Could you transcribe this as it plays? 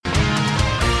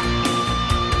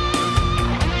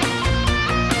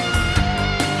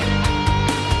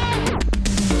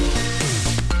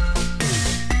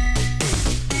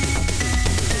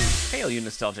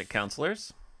nostalgic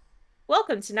counselors.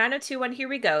 Welcome to 90210 Here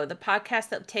We Go, the podcast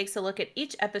that takes a look at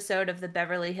each episode of the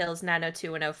Beverly Hills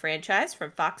 90210 franchise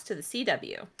from Fox to the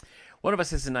CW. One of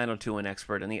us is a 90210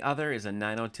 expert, and the other is a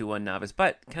 90210 novice.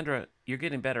 But, Kendra, you're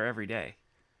getting better every day.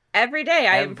 Every day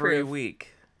I Every improve. week.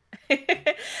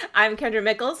 I'm Kendra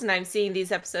Mickles, and I'm seeing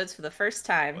these episodes for the first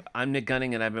time. I'm Nick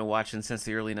Gunning, and I've been watching since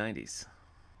the early 90s.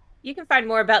 You can find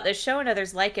more about this show and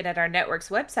others like it at our network's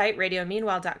website,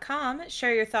 radiomeanwhile.com.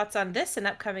 Share your thoughts on this and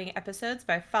upcoming episodes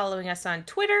by following us on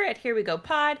Twitter at Here We Go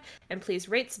Pod. And please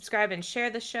rate, subscribe, and share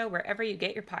the show wherever you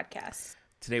get your podcasts.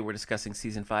 Today we're discussing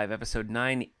Season 5, Episode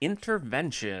 9,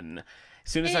 Intervention.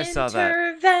 As soon as I saw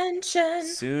that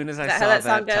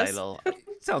title, it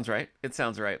sounds right. It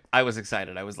sounds right. I was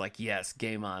excited. I was like, yes,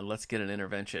 game on. Let's get an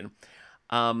intervention.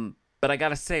 But I got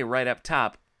to say right up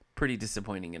top, pretty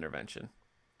disappointing intervention.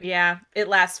 Yeah, it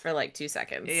lasts for like 2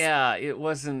 seconds. Yeah, it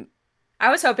wasn't. I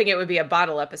was hoping it would be a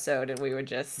bottle episode and we would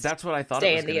just That's what I thought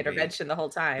stay it was in the intervention be. The whole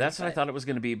time. That's what I thought it was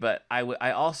going to be, but I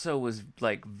also was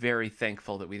like very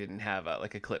thankful that we didn't have a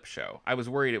clip show. I was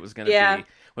worried it was going to be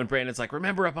when Brandon's like,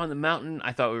 remember up on the mountain?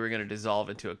 I thought we were going to dissolve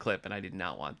into a clip, and I did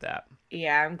not want that.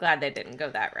 Yeah, I'm glad they didn't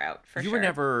go that route for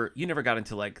sure. You never got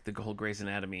into like the whole Grey's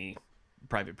Anatomy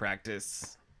private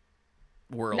practice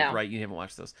world, right? You haven't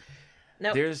watched those.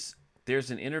 No.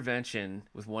 There's an intervention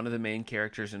with one of the main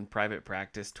characters in private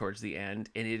practice towards the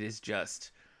end, and it is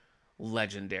just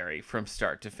legendary from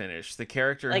start to finish. The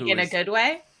character a good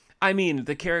way? I mean,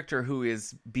 the character who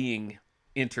is being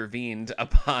intervened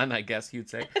upon, I guess you'd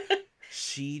say,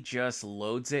 she just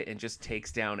loads it and just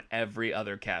takes down every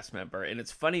other cast member. And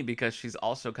it's funny because she's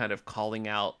also kind of calling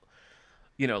out,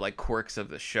 like quirks of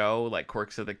the show, like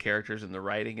quirks of the characters and the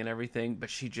writing and everything,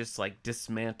 but she just like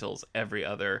dismantles every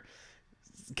other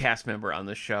cast member on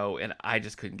the show, and I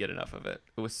just couldn't get enough of it.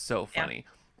 It was so funny.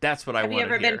 Yeah. That's what I wanted to hear.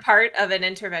 Have you ever been part of an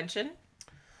intervention?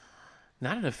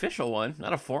 Not an official one,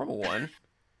 not a formal one.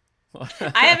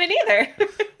 I haven't either.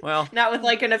 Well, not with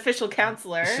like an official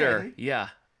counselor. Sure. Yeah.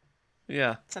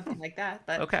 Something like that.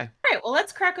 But okay. All right. Well,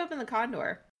 let's crack open the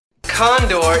Condor.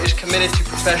 Condor is committed to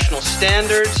professional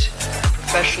standards and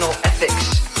professional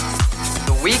ethics.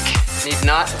 The weak need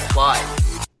not apply.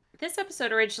 This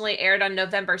episode originally aired on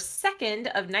November 2nd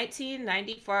of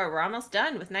 1994. We're almost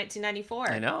done with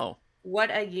 1994. I know. What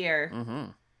a year.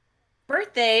 Mm-hmm.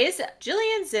 Birthdays.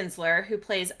 Gillian Zinsler, who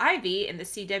plays Ivy in the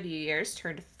CW years,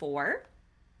 turned 4.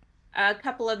 A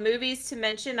couple of movies to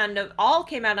mention all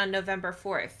came out on November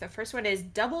 4th. The first one is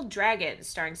Double Dragon,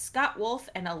 starring Scott Wolf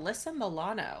and Alyssa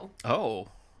Milano. Oh,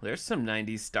 there's some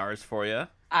 90s stars for you.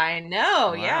 I know,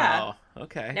 wow. Yeah.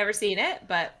 Okay. Never seen it,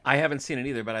 but... I haven't seen it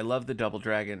either, but I love the Double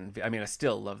Dragon. I mean, I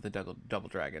still love the Double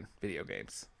Dragon video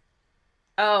games.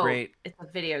 Oh, great. It's a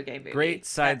video game movie. Great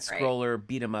side-scroller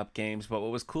beat-em-up games, but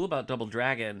what was cool about Double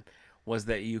Dragon was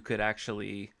that you could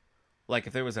actually... Like,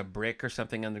 if there was a brick or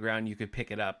something on the ground, you could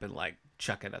pick it up and, like,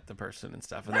 chuck it at the person and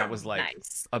stuff. And that was, like,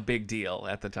 a big deal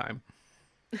at the time.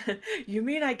 You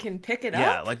mean I can pick it up?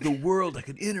 Yeah, like the world. I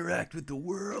could interact with the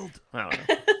world. I don't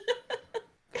know.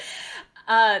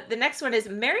 The next one is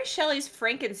Mary Shelley's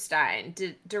Frankenstein,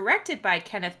 directed by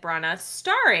Kenneth Branagh,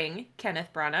 starring Kenneth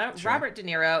Branagh, sure. Robert De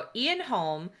Niro, Ian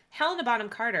Holm, Helena Bonham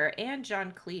Carter, and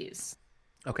John Cleese.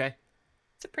 Okay.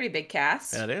 It's a pretty big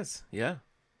cast. That is, yeah.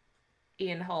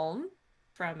 Ian Holm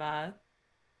from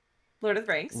Lord of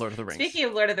the Rings. Lord of the Rings. Speaking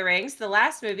of Lord of the Rings, the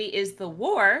last movie is The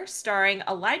War, starring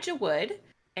Elijah Wood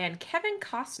and Kevin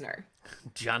Costner.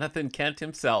 Jonathan Kent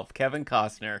himself, Kevin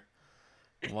Costner.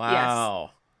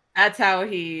 Wow. Yes. That's how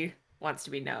he wants to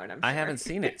be known, I'm sure. I haven't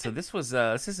seen it. So this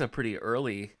is a pretty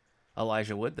early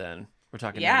Elijah Wood then. We're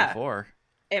talking 94.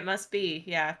 It must be.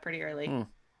 Yeah, pretty early. A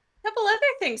couple other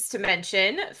things to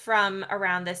mention from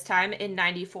around this time in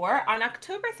 94. On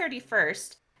October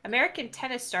 31st, American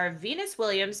tennis star Venus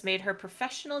Williams made her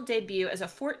professional debut as a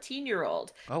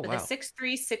 14-year-old with a 6-3,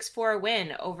 6-4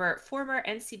 win over former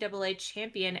NCAA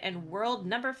champion and world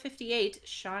number 58,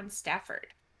 Sean Stafford.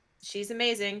 She's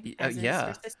amazing. Yeah.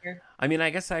 Her sister. I mean, I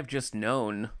guess I've just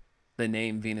known the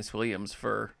name Venus Williams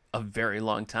for a very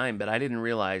long time, but I didn't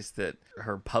realize that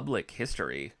her public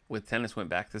history with tennis went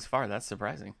back this far. That's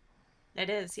surprising. It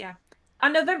is, yeah.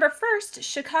 On November 1st,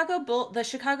 the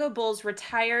Chicago Bulls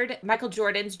retired Michael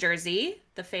Jordan's jersey,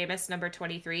 the famous number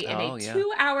 23, in a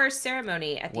 2-hour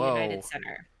ceremony at the United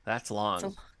Center. That's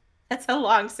long. That's a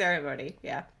long ceremony,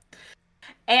 yeah.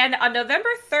 And on November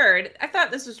 3rd, I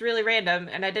thought this was really random,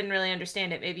 and I didn't really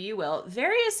understand it. Maybe you will.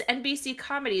 Various NBC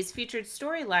comedies featured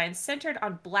storylines centered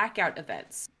on blackout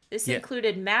events. This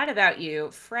included Mad About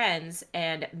You, Friends,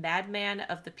 and Madman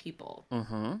of the People.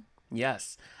 Mm-hmm.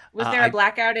 Yes. Was there a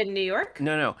blackout in New York?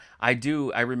 No. I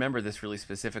do. I remember this really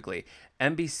specifically.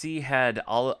 NBC had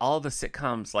all the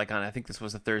sitcoms, like on, I think this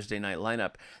was a Thursday night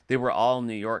lineup. They were all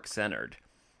New York centered.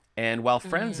 And while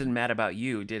Friends and Mad About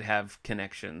You did have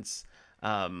connections,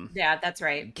 yeah, that's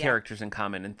right, characters in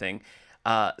common and thing,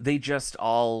 they just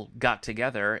all got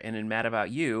together. And in Mad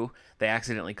About You, they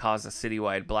accidentally caused a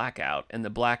citywide blackout, and the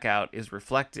blackout is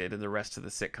reflected in the rest of the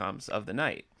sitcoms of the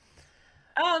night.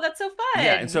 Oh, that's so fun.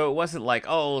 Yeah, and so it wasn't like,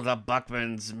 oh, the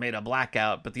Buckmans made a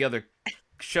blackout, but the other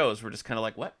shows were just kind of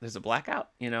like, what? There's a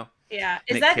blackout, you know? Yeah.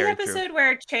 Is that the episode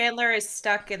where Chandler is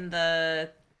stuck in the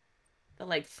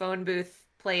like phone booth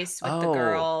place with the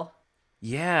girl?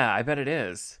 Yeah, I bet it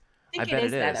is. I bet it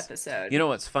is that episode. You know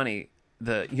what's funny?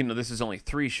 This is only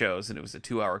 3 shows, and it was a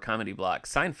 2-hour comedy block.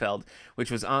 Seinfeld,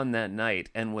 which was on that night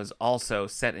and was also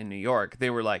set in New York, they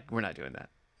were like, we're not doing that.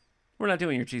 We're not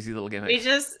doing your cheesy little gimmick. We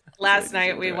just last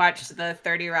night we watched the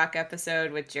 30 Rock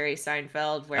episode with Jerry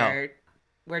Seinfeld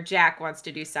where Jack wants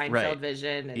to do Seinfeld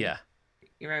Vision. And yeah.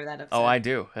 You remember that episode? Oh, I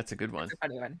do. That's a good one. That's a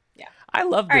funny one. Yeah. I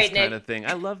love this kind of thing.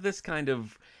 I love this kind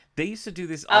of. They used to do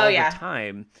this all the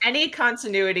time. Any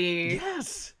continuity.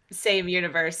 Yes. Same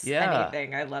universe. Yeah.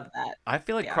 Anything. I love that. I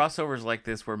feel like crossovers like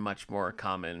this were much more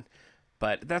common.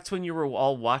 But that's when you were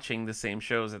all watching the same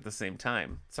shows at the same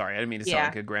time. Sorry, I didn't mean to sound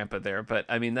like a grandpa there, but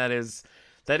I mean that is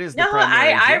the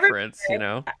primary difference, you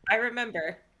know. I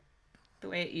remember the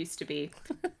way it used to be.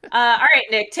 All right,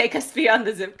 Nick, take us beyond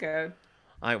the zip code.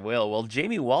 I will. Well,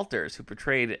 Jamie Walters, who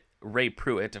portrayed Ray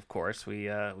Pruitt, of course, we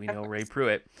know Ray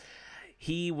Pruitt.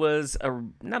 He was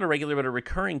not a regular, but a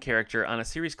recurring character on a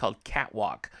series called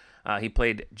Catwalk. He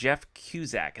played Jeff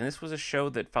Cusack, and this was a show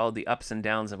that followed the ups and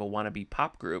downs of a wannabe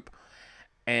pop group.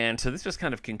 And so this was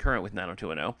kind of concurrent with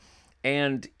 90210.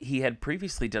 And he had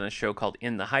previously done a show called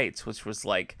In the Heights, which was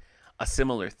like a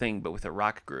similar thing, but with a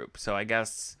rock group. So I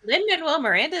guess... Lin-Manuel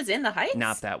Miranda's In the Heights?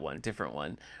 Not that one, different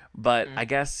one. But I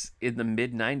guess in the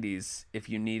mid-90s, if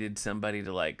you needed somebody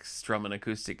to like strum an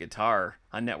acoustic guitar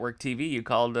on network TV, you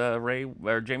called Ray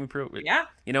or Jamie Pruitt. Yeah.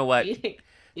 You know what? He's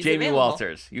Jamie available.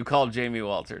 Walters. You called Jamie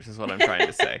Walters is what I'm trying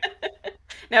to say.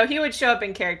 No, he would show up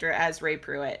in character as Ray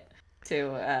Pruitt.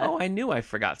 Oh, I knew I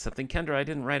forgot something, Kendra. I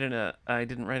didn't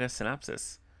write a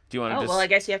synopsis. Do you want to just? Well, I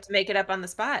guess you have to make it up on the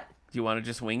spot. Do you want to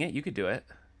just wing it? You could do it.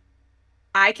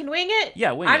 I can wing it.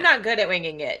 Yeah, wing it. I'm not good at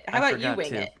winging it. How about you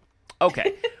wing it?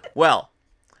 Okay. Well,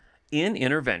 in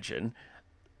Intervention,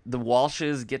 the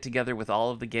Walshes get together with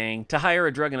all of the gang to hire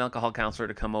a drug and alcohol counselor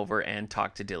to come over and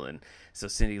talk to Dylan. So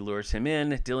Cindy lures him in.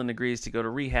 Dylan agrees to go to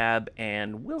rehab,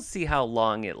 and we'll see how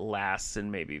long it lasts,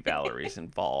 and maybe Valerie's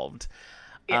involved.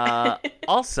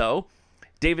 Also,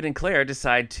 David and Claire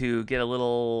decide to get a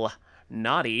little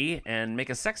naughty and make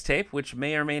a sex tape, which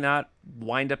may or may not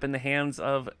wind up in the hands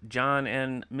of John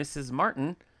and Mrs.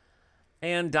 Martin.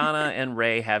 And Donna and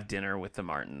Ray have dinner with the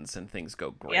Martins, and things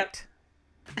go great. Yep.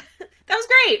 That was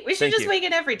great. We should wing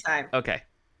it every time. Okay.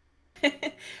 All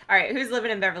right, who's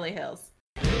living in Beverly Hills?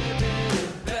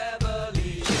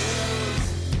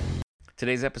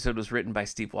 Today's episode was written by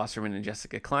Steve Wasserman and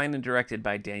Jessica Klein and directed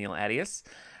by Daniel Attias.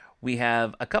 We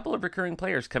have a couple of recurring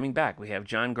players coming back. We have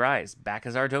John Grise back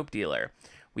as our dope dealer.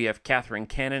 We have Catherine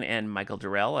Cannon and Michael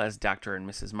Durrell as Dr. and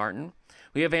Mrs. Martin.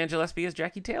 We have Angela Espy as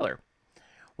Jackie Taylor.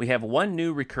 We have one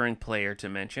new recurring player to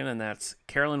mention, and that's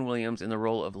Carolyn Williams in the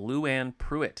role of Luann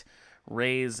Pruitt,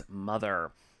 Ray's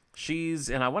mother. She's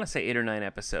in, I want to say, 8 or 9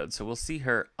 episodes, so we'll see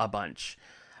her a bunch.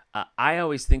 I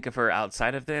always think of her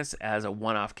outside of this as a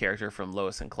one-off character from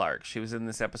Lois and Clark. She was in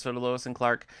this episode of Lois and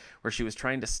Clark where she was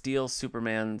trying to steal she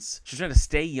was trying to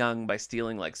stay young by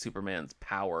stealing like Superman's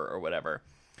power or whatever.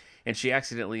 And she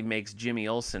accidentally makes Jimmy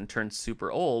Olsen turn super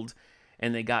old,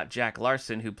 and they got Jack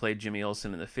Larson, who played Jimmy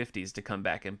Olsen in the 50s, to come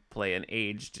back and play an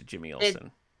aged Jimmy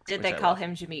Olsen. Did they call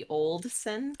him Jimmy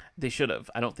Oldson? They should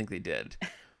have. I don't think they did.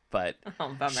 But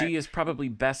she is probably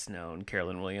best known,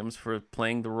 Carolyn Williams, for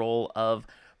playing the role of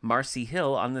Marcy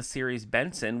Hill on the series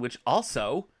Benson, which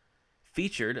also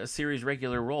featured a series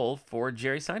regular role for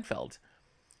Jerry Seinfeld.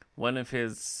 One of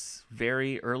his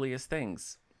very earliest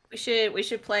things. We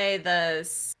should play the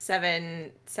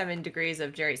seven degrees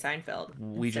of Jerry Seinfeld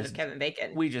instead of Kevin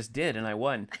Bacon. We just did, and I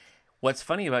won. What's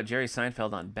funny about Jerry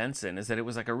Seinfeld on Benson is that it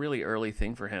was like a really early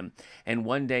thing for him. And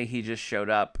one day he just showed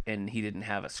up and he didn't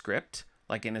have a script,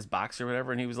 like in his box or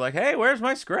whatever. And he was like, "Hey, where's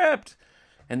my script?"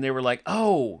 And they were like,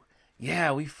 "Oh,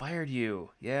 yeah, we fired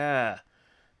you. Yeah,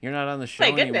 you're not on the show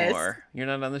anymore. You're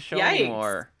not on the show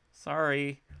anymore.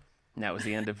 Sorry." And that was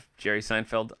the end of Jerry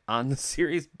Seinfeld on the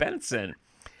series Benson.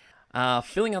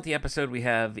 Filling out the episode, we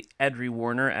have Edry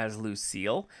Warner as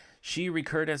Lucille. She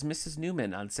recurred as Mrs.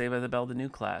 Newman on Saved by the Bell, the New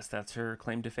Class. That's her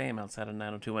claim to fame outside of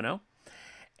 90210.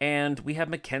 And we have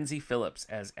Mackenzie Phillips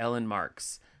as Ellen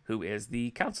Marks, who is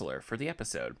the counselor for the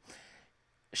episode.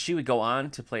 She would go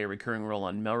on to play a recurring role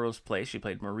on Melrose Place. She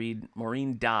played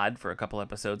Maureen Dodd for a couple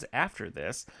episodes after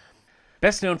this.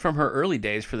 Best known from her early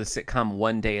days for the sitcom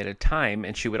One Day at a Time,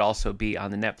 and she would also be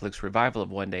on the Netflix revival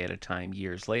of One Day at a Time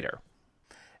years later.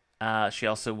 She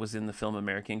also was in the film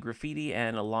American Graffiti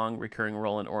and a long recurring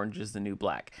role in Orange is the New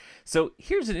Black. So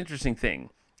here's an interesting thing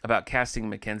about casting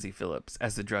Mackenzie Phillips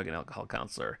as the drug and alcohol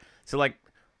counselor. So, like,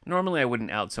 normally I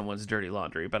wouldn't out someone's dirty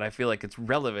laundry, but I feel like it's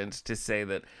relevant to say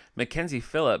that Mackenzie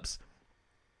Phillips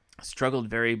struggled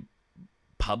very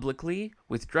publicly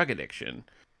with drug addiction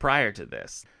prior to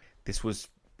this. This was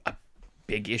a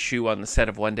big issue on the set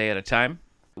of One Day at a Time.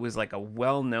 It was like a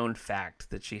well-known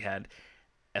fact that she had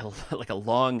a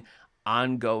long,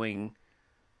 ongoing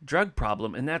drug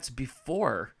problem, and that's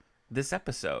before this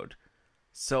episode.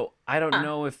 So I don't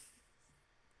know if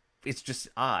it's just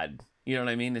odd. You know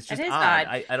what I mean? It's just odd.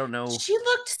 I don't know. She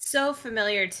looked so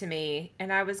familiar to me,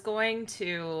 and I was going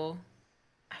to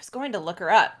look her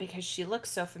up because she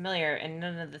looks so familiar, and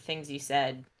none of the things you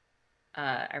said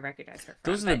I recognize her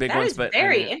from. Those are the big ones, but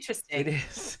very interesting. It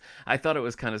is. I thought it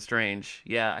was kind of strange.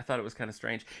 Yeah, I thought it was kind of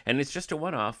strange. And it's just a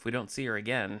one-off. We don't see her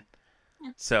again.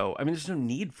 Yeah. So, I mean, there's no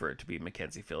need for it to be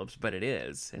Mackenzie Phillips, but it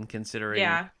is. And considering,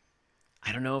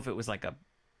 I don't know if it was like a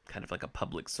kind of like a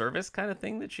public service kind of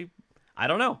thing that I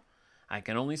don't know. I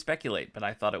can only speculate, but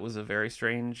I thought it was a very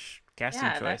strange casting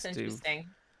choice to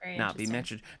not be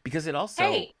mentioned. Because it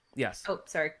also... Yes. Oh,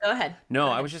 sorry. Go ahead. No, Go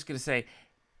ahead. I was just going to say...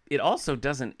 It also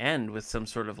doesn't end with some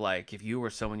sort of like, if you or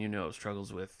someone you know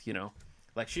struggles with, you know,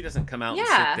 like she doesn't come out and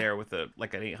sit there with an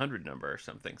 800 number or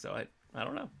something. So I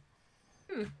don't know.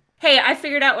 Hey, I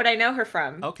figured out what I know her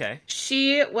from. Okay.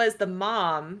 She was the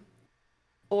mom,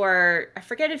 or I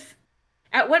forget if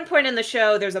at one point in the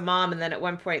show there's a mom and then at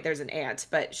one point there's an aunt,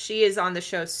 but she is on the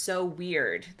show So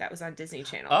Weird. That was on Disney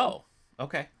Channel. Oh,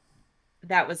 okay.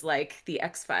 That was like the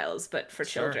X-Files, but for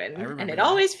children. And it that.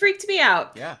 always freaked me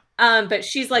out. Yeah. But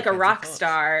she's like a rock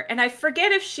star. And I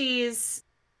forget if she's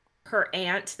her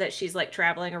aunt that she's like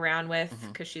traveling around with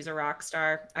because she's a rock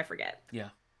star. I forget. Yeah.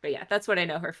 But yeah, that's what I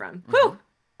know her from. Whew!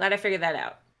 Glad I figured that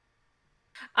out.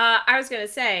 I was going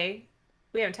to say,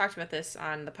 we haven't talked about this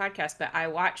on the podcast, but I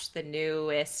watched the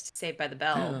newest Saved by the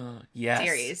Bell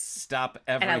series. Stop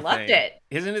everything. And I loved it.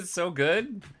 Isn't it so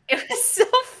good? It was so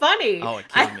funny. Oh, it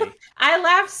killed me. I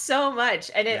laughed so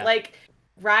much. And it like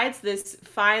rides this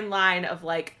fine line of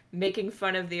like making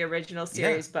fun of the original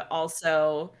series, but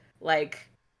also like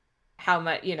how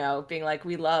much, you know, being like,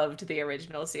 we loved the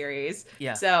original series.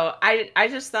 Yeah. So I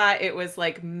just thought it was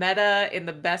like meta in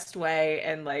the best way,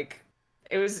 and like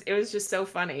it was just so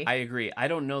funny. I agree. I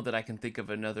don't know that I can think of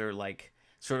another like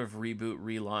sort of reboot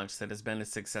relaunch that has been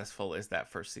as successful as that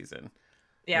first season.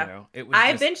 Yeah. You know, it was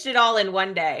I binged it all in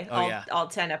one day. Oh, all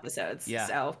 10 episodes. Yeah.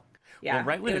 So yeah. Well,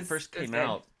 right when it first came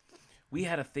out, we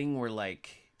had a thing where like,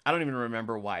 I don't even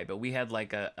remember why, but we had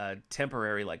like a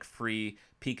temporary like free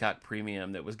Peacock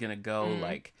Premium that was going to go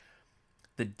like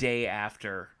the day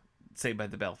after Saved by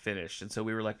the Bell finished. And so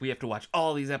we were like, we have to watch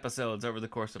all these episodes over the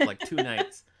course of like 2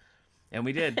 nights. And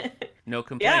we did. No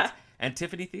complaints. Yeah. And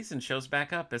Tiffany Thiessen shows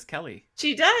back up as Kelly.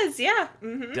 She does, yeah.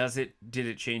 Mm-hmm. Did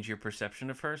it change your perception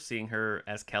of her, seeing her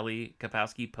as Kelly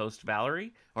Kapowski post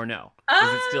Valerie? Or no?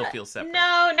 Does it still feel separate?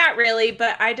 No, not really.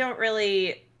 But I don't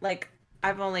really, like,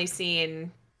 I've only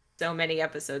seen so many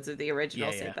episodes of the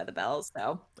original Saved by the Bell,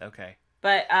 so. Okay.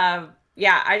 But,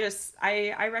 yeah,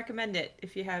 I recommend it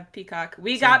if you have Peacock.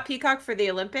 We got Peacock for the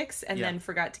Olympics and then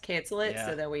forgot to cancel it,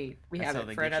 so then we have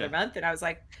it for another month. And I was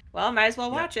like, well, might as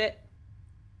well watch it.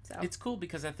 So it's cool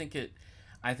because I think it's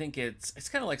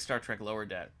kind of like Star Trek Lower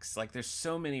Decks. Like there's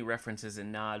so many references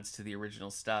and nods to the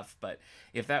original stuff, but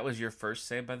if that was your first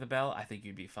Saved by the Bell, I think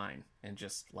you'd be fine and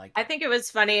just like. I think it was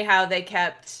funny how they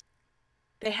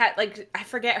had like, I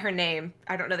forget her name.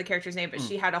 I don't know the character's name, but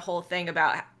she had a whole thing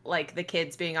about like the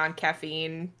kids being on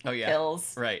caffeine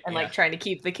pills, right? And like trying to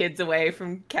keep the kids away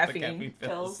from caffeine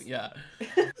pills. Yeah,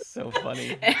 so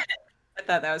funny. I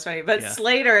thought that was funny. But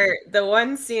Slater, the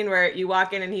one scene where you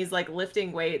walk in and he's like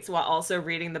lifting weights while also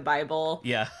reading the Bible.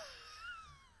 Yeah.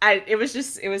 It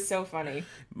was so funny.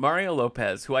 Mario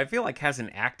Lopez, who I feel like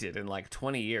hasn't acted in like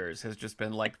 20 years, has just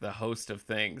been like the host of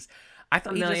things. I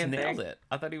thought he just nailed it.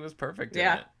 I thought he was perfect in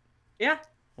it. Yeah.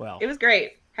 Well. It was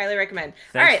great. Highly recommend.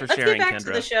 Thanks All right, for let's sharing, get back Kendra.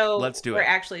 to the show Let's do we're it.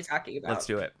 actually talking about. Let's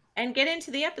do it. And get into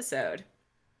the episode.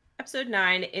 Episode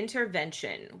 9,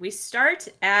 Intervention. We start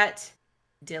at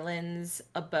Dylan's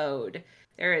abode.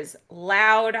 There is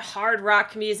loud, hard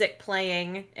rock music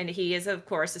playing, and he is, of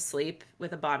course, asleep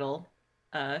with a bottle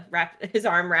his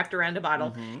arm wrapped around a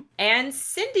bottle. Mm-hmm. And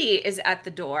Cindy is at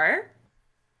the door.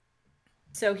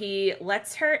 So he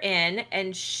lets her in,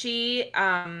 and she's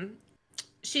I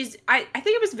think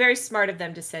it was very smart of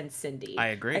them to send Cindy. I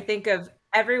agree. I think of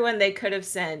everyone they could have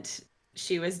sent,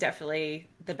 she was definitely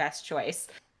the best choice.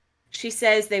 She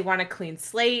says they want a clean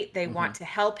slate. They want to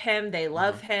help him. They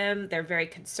love him. They're very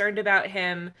concerned about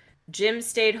him. Jim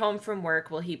stayed home from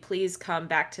work. Will he please come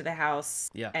back to the house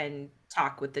and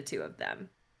talk with the two of them?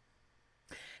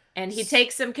 And he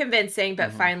takes some convincing,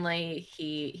 but finally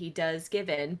he does give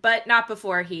in, but not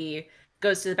before he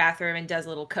goes to the bathroom and does a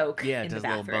little coke in the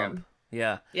bathroom. A little bump.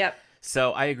 Yeah. Yep.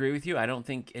 So I agree with you. I don't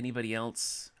think anybody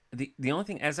else. The only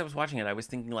thing, as I was watching it, I was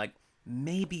thinking like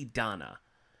maybe Donna.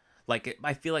 Like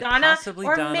I feel like Donna, possibly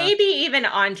or Donna, maybe even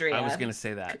Andrea. I was gonna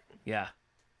say that. Yeah.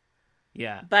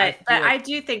 Yeah. But I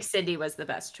do think Cindy was the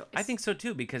best choice. I think so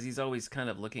too, because he's always kind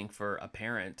of looking for a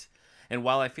parent. And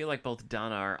while I feel like both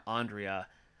Donna or Andrea,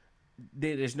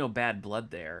 there's no bad blood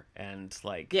there, and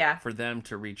like for them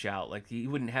to reach out, like he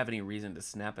wouldn't have any reason to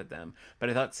snap at them. But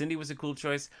I thought Cindy was a cool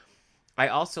choice. I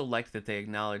also liked that they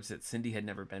acknowledged that Cindy had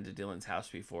never been to Dylan's house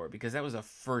before, because that was the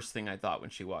first thing I thought when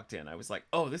she walked in. I was like,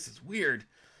 oh, this is weird.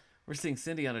 We're seeing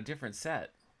Cindy on a different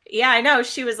set. Yeah, I know.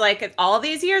 She was like, all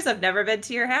these years I've never been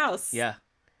to your house. Yeah.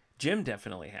 Jim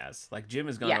definitely has. Like Jim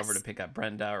has gone over to pick up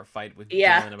Brenda or fight with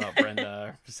Dylan about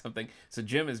Brenda or something. So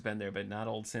Jim has been there, but not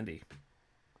old Cindy.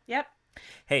 Yep.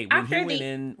 Hey,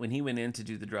 when he went in to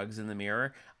do the drugs in the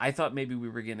mirror, I thought maybe we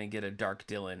were gonna get a Dark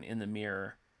Dylan in the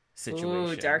mirror situation.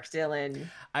 Ooh, Dark Dylan.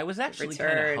 I was actually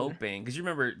kind of hoping, because you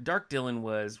remember Dark Dylan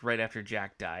was right after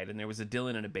Jack died, and there was a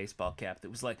Dylan in a baseball cap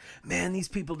that was like, man, these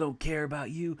people don't care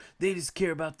about you, they just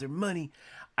care about their money.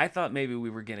 I thought maybe we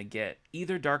were gonna get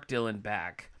either Dark Dylan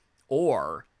back,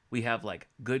 or we have like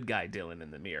good guy Dylan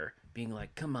in the mirror being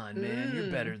like, come on man,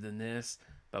 you're better than this.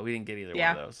 But we didn't get either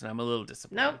one of those, and I'm a little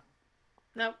disappointed.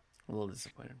 Nope. A little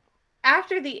disappointed.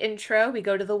 After the intro, we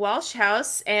go to the Walsh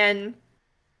house, and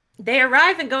they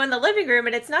arrive and go in the living room,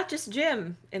 and it's not just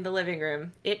Jim in the living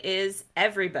room. It is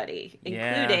everybody,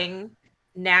 including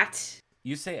Nat.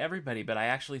 You say everybody, but I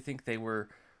actually think they were...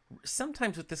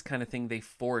 Sometimes with this kind of thing, they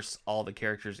force all the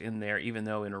characters in there, even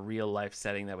though in a real-life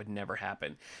setting that would never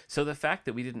happen. So the fact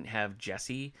that we didn't have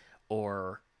Jesse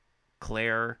or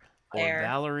Claire or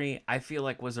Valerie, I feel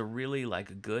like was a really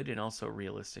like good and also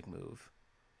realistic move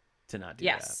to not do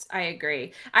that. Yes, I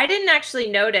agree. I didn't actually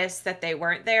notice that they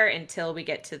weren't there until we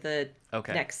get to the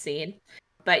next scene.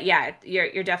 But yeah,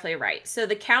 you're definitely right. So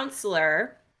the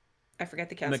counselor, I forget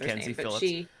the counselor's Mackenzie name, Phillips. but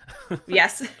she,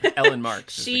 yes, Ellen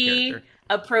Marks. She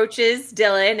approaches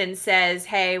Dylan and says,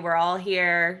 "Hey, we're all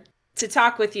here to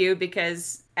talk with you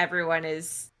because everyone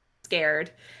is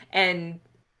scared." And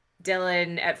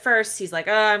Dylan, at first, he's like,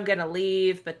 "Oh, I'm gonna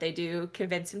leave," but they do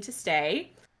convince him to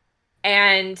stay.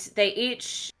 And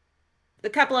the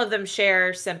couple of them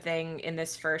share something in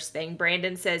this first thing.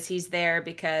 Brandon says he's there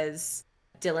because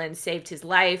Dylan saved his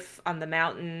life on the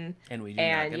mountain.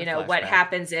 And you know what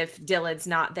happens if Dylan's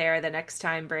not there the next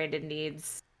time Brandon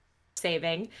needs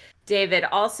saving. David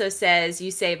also says, "You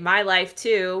saved my life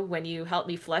too when you helped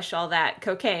me flush all that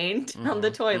cocaine down the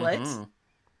toilet."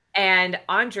 And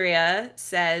Andrea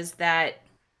says that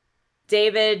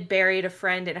David buried a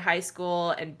friend in high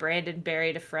school and Brandon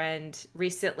buried a friend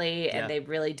recently, and they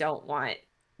really don't want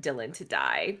Dylan to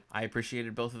die. I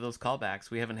appreciated both of those callbacks.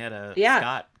 We haven't had a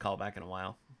Scott callback in a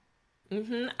while.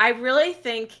 I really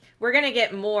think we're going to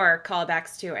get more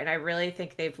callbacks too, and I really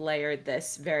think they've layered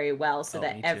this very well so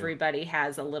that everybody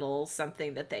has a little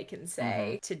something that they can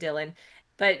say to Dylan.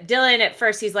 But Dylan, at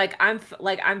first, he's like, I'm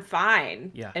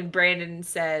fine. Yeah. And Brandon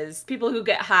says, people who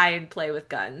get high and play with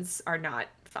guns are not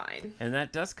fine. And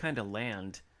that does kind of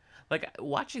land. Like,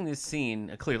 watching this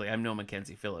scene, clearly, I'm no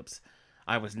Mackenzie Phillips.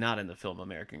 I was not in the film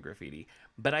American Graffiti.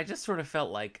 But I just sort of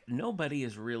felt like nobody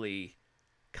is really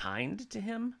kind to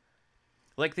him.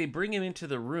 Like, they bring him into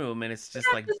the room, and it's just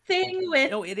That's like... the thing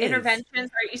with interventions.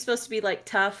 Is. Aren't you supposed to be, like,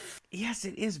 tough? Yes,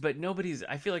 it is, but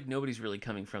I feel like nobody's really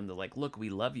coming from the, like, look, we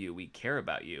love you, we care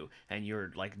about you, and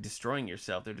you're, like, destroying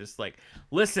yourself. They're just like,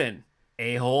 listen,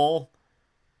 a-hole,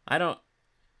 I don't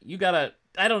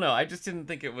know, I just didn't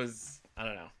think it was, I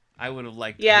don't know. I would have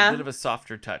liked a bit of a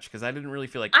softer touch, because I didn't really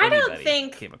feel like anybody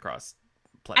came across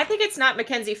pleasant. I think it's not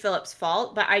Mackenzie Phillips'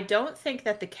 fault, but I don't think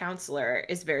that the counselor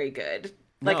is very good.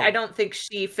 Like, I don't think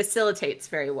she facilitates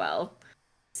very well.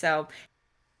 So,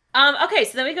 okay,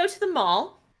 so then we go to the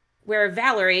mall where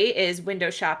Valerie is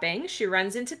window shopping. She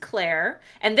runs into Claire.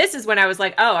 And this is when I was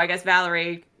like, oh, I guess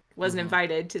Valerie wasn't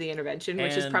invited to the intervention,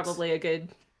 which is probably a good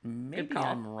call.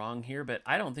 I'm wrong here, but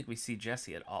I don't think we see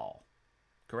Jesse at all.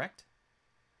 Correct?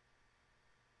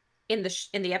 in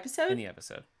the episode. In the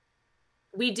episode,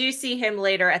 we do see him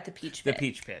later at the Peach Pit. The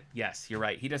Peach Pit. Yes, you're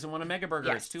right. He doesn't want a Mega Burger.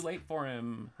 Yes. It's too late for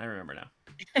him. I remember now.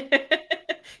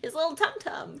 His little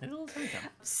tum-tum. A little tum-tum.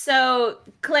 So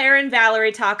Claire and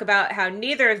Valerie talk about how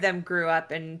neither of them grew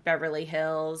up in Beverly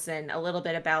Hills and a little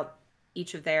bit about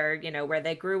each of their, where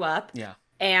they grew up. Yeah.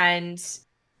 And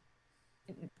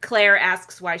Claire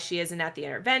asks why she isn't at the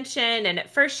intervention. And at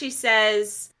first she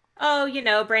says, oh,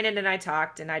 Brandon and I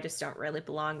talked and I just don't really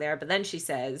belong there. But then she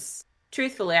says,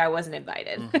 truthfully, I wasn't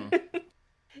invited. Mm-hmm.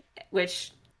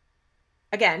 Which,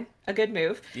 again, a good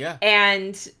move. Yeah.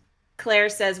 And Claire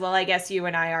says, well, I guess you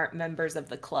and I aren't members of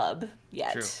the club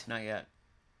yet. True. Not yet.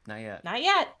 Not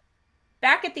yet.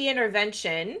 Back at the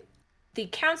intervention, the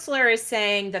counselor is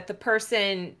saying that the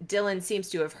person Dylan seems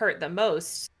to have hurt the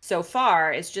most so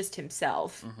far is just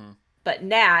himself. Mm-hmm. But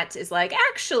Nat is like,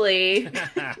 actually,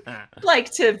 I'd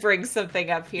like to bring something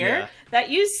up here that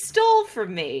you stole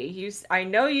from me. I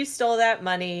know you stole that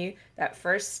money that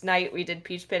first night we did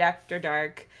Peach Pit After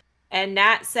Dark. And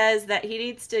Nat says that he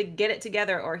needs to get it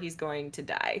together or he's going to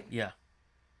die. Yeah.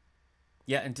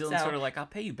 Yeah, and Dylan's sort of like, I'll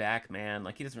pay you back, man.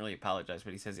 Like, he doesn't really apologize,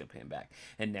 but he says he'll pay him back.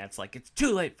 And Nat's like, it's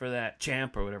too late for that,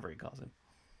 champ, or whatever he calls him.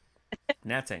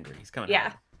 Nat's angry. He's coming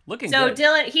out. Looking good. So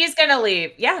Dylan, he's going to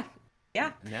leave. Yeah.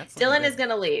 Nat's Dylan is going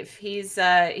to leave. He's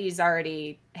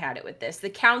already had it with this. The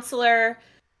counselor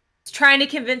is trying to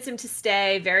convince him to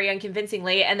stay very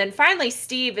unconvincingly. And then finally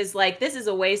Steve is like, this is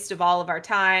a waste of all of our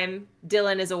time.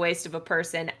 Dylan is a waste of a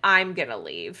person. I'm going to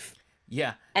leave.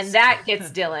 Yeah. And that gets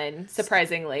Dylan,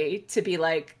 surprisingly, to be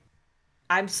like,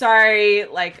 I'm sorry,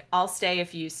 like, I'll stay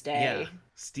if you stay. Yeah.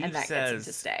 Steve and that says, gets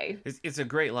him to stay. It's a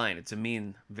great line. It's a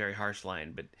mean, very harsh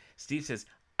line. But Steve says,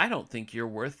 I don't think you're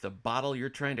worth the bottle you're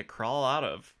trying to crawl out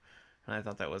of. And I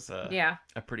thought that was a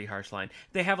pretty harsh line.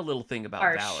 They have a little thing about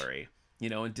Valerie.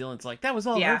 And Dylan's like, that was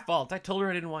all her fault. I told her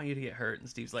I didn't want you to get hurt. And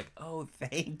Steve's like, oh,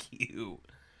 thank you.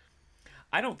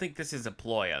 I don't think this is a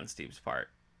ploy on Steve's part.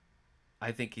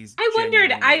 I think he's. I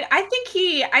wondered. I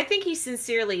think he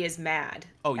sincerely is mad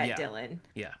at Dylan.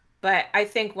 Yeah. But I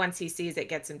think once he sees it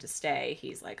gets him to stay,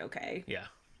 he's like, okay. Yeah.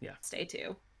 Stay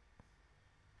too.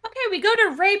 Okay, we go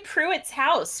to Ray Pruitt's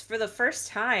house for the first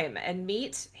time and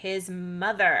meet his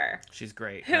mother. She's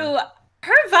great. Who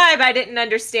her vibe I didn't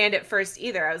understand at first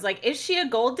either. I was like, is she a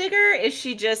gold digger? Is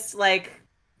she just like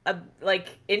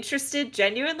interested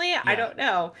genuinely? Yeah. I don't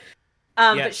know.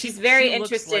 But she's very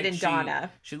interested in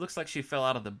Donna. She looks like she fell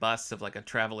out of the bus of like a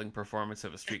traveling performance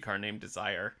of A Streetcar Named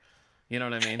Desire. You know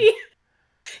what I mean?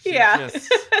 Yeah.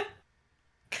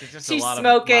 She's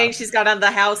smoking. She's got on the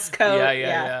house coat.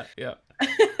 Yeah.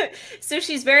 So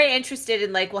she's very interested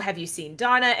in like, well, have you seen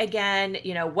Donna again?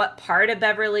 What part of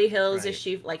Beverly Hills is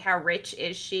she? Like, how rich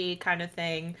is she? Kind of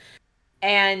thing.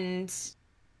 And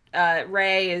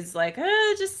Ray is like,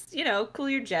 just, cool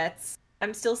your jets.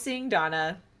 I'm still seeing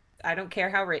Donna. I don't care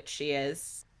how rich she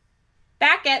is.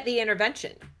 Back at the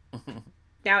intervention.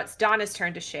 Now it's Donna's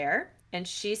turn to share. And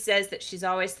she says that she's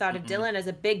always thought of Dylan as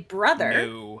a big brother.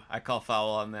 No, I call foul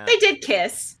on that. They did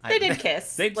kiss.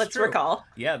 Let's recall.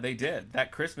 Yeah, they did.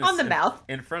 That Christmas on the mouth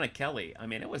in front of Kelly. I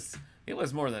mean, it was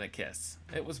more than a kiss.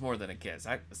 It was more than a kiss.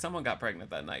 Someone got pregnant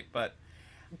that night, but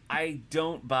I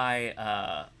don't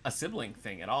buy a sibling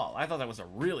thing at all. I thought that was a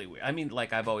really weird. I mean,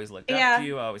 like, I've always looked up to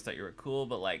you. I always thought you were cool,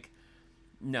 but like,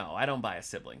 no, I don't buy a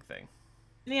sibling thing.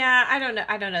 Yeah, I don't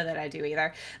know that I do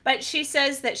either. But she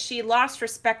says that she lost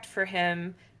respect for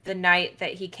him the night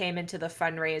that he came into the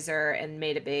fundraiser and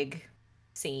made a big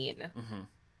scene. Mm-hmm.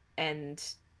 And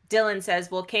Dylan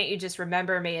says, well, can't you just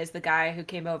remember me as the guy who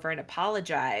came over and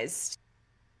apologized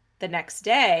the next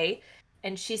day?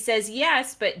 And she says,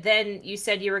 yes, but then you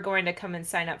said you were going to come and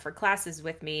sign up for classes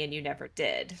with me and you never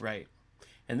did. Right.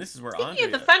 And this is where Speaking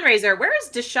of the fundraiser, where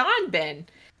has Deshaun been?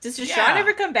 Does Deshaun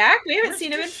ever come back? We haven't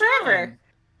seen him in forever.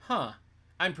 Huh.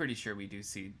 I'm pretty sure we do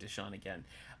see Deshaun again.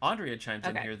 Andrea chimes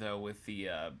in here, though, with the...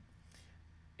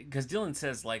 Because Dylan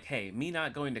says, like, hey, me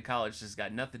not going to college has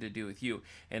got nothing to do with you.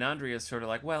 And Andrea's sort of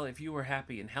like, well, if you were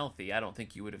happy and healthy, I don't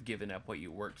think you would have given up what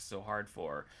you worked so hard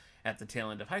for at the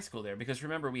tail end of high school there. Because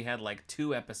remember, we had, like,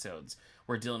 2 episodes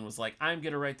where Dylan was like, I'm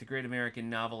going to write the great American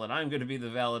novel, and I'm going to be the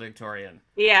valedictorian.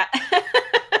 Yeah.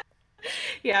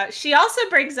 Yeah. She also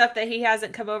brings up that he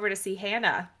hasn't come over to see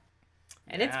Hannah.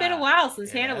 And it's been a while since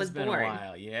Hannah was born. It's been a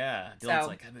while, yeah. Dylan's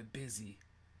like, I've been busy.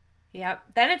 Yep.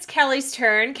 Then it's Kelly's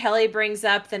turn. Kelly brings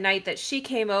up the night that she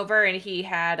came over and he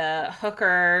had a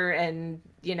hooker and,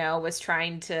 was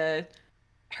trying to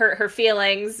hurt her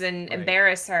feelings and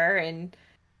embarrass her. And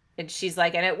she's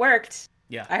like, and it worked.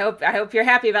 Yeah. I hope you're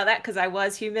happy about that because I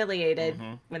was humiliated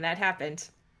when that happened.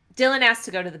 Dylan asked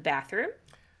to go to the bathroom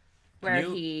where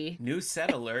New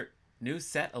set alert. New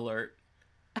set alert.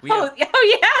 Oh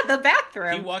yeah, the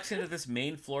bathroom. He walks into this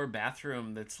main floor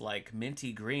bathroom that's like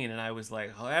minty green, and I was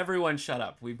like, "Oh, everyone, shut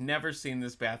up! We've never seen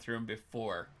this bathroom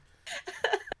before."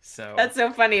 So that's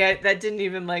so funny. That didn't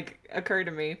even like occur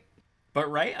to me. But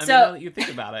right, I mean, now that you think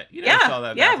about it, you never saw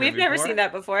that. Yeah, we've never seen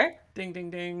that before. Ding, ding,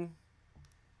 ding.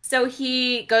 So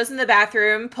he goes in the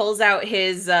bathroom, pulls out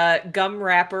his gum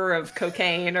wrapper of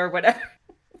cocaine or whatever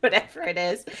it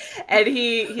is, and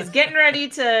he's getting ready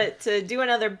to do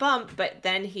another bump, but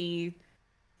then he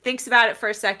thinks about it for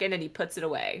a second and he puts it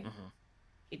away. Mm-hmm.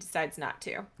 He decides not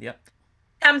to. Yep.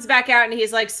 Comes back out and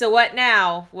he's like, "So what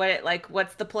now?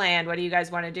 What's the plan? What do you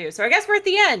guys want to do?" So I guess we're at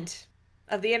the end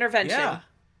of the intervention. Yeah.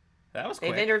 That was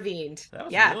quick. They've intervened. That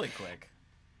was really quick.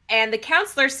 And the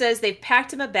counselor says they've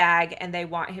packed him a bag and they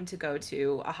want him to go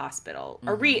to a hospital.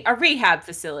 Mm-hmm. A rehab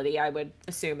facility, I would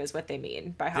assume, is what they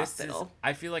mean by hospital.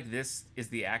 I feel like this is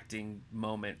the acting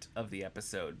moment of the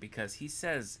episode, because he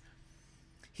says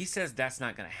that's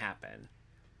not going to happen,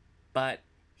 but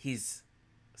he's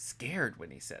scared when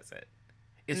he says it.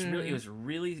 It's really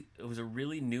it was a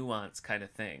really nuanced kind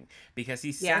of thing, because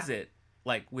he says it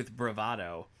like with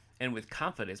bravado and with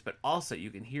confidence, but also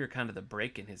you can hear kind of the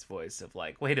break in his voice of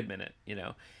like, wait a minute, you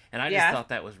know? And I just thought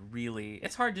that was really,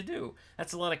 it's hard to do.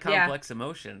 That's a lot of complex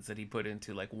emotions that he put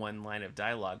into like one line of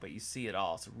dialogue, but you see it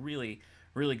all. It's really,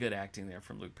 really good acting there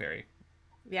from Luke Perry.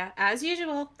 Yeah, as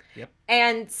usual. Yep.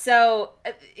 And so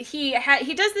he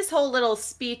does this whole little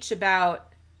speech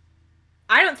about,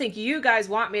 I don't think you guys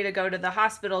want me to go to the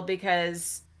hospital,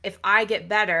 because if I get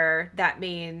better, that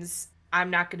means I'm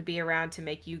not going to be around to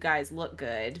make you guys look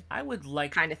good.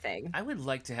 Kind of thing. I would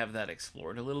like to have that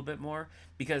explored a little bit more,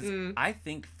 because I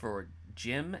think for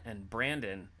Jim and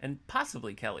Brandon and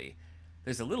possibly Kelly,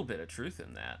 there's a little bit of truth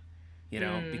in that, you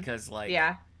know, because like,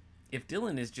 if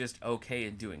Dylan is just okay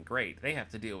and doing great, they have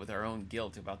to deal with their own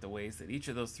guilt about the ways that each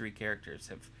of those three characters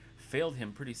have failed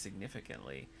him pretty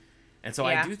significantly. And so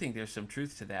I do think there's some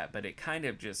truth to that, but it kind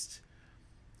of just,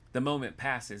 the moment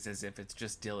passes as if it's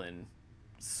just Dylan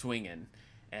swinging,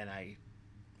 and I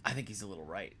think he's a little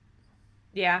right.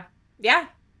 Yeah.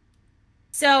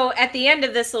 So at the end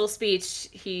of this little speech,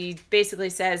 he basically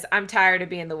says, "I'm tired of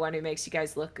being the one who makes you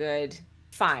guys look good.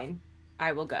 Fine,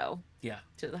 I will go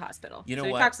to the hospital." You know, so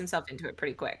he talks himself into it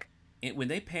pretty quick. When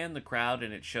they pan the crowd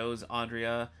and it shows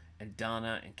Andrea and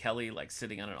Donna and Kelly like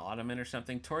sitting on an ottoman or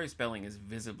something, Tori Spelling is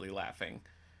visibly laughing.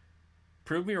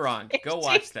 Prove me wrong. Go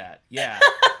watch that. Yeah.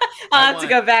 I'll have to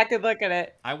go back and look at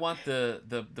it. I want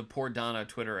the poor Donna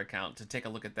Twitter account to take a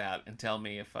look at that and tell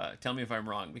me if I'm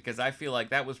wrong, because I feel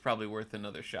like that was probably worth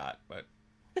another shot. But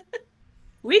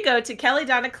we go to Kelly,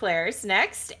 Donna, Claire's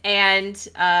next, and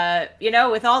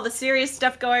with all the serious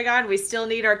stuff going on, we still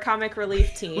need our comic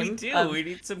relief team. We do. We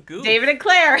need some goof. David and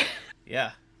Claire.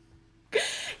 Yeah.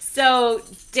 So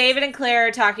David and Claire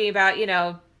are talking about,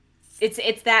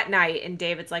 it's that night, and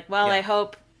David's like, "Well, I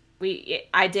hope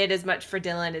I did as much for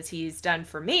Dylan as he's done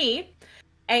for me."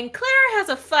 And Claire has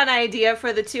a fun idea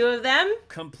for the two of them.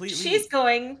 She's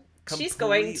going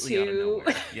to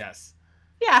yes.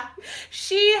 Yeah.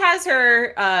 She has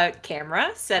her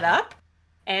camera set up,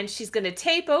 and she's going to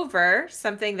tape over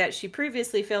something that she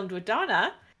previously filmed with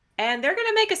Donna, and they're going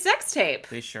to make a sex tape.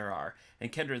 They sure are.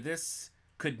 And Kendra, this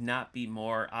could not be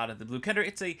more out of the blue.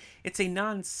 Kendra, it's a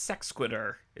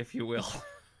non-sequitur, if you will.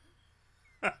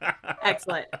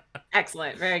 Excellent.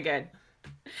 Very good.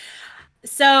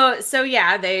 So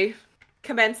yeah, they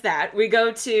commence that. We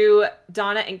go to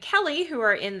Donna and Kelly, who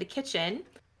are in the kitchen,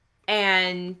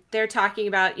 and they're talking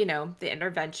about, the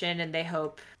intervention, and they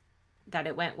hope that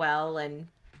it went well. And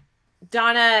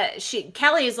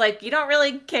Kelly is like, "You don't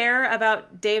really care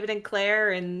about David and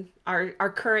Claire and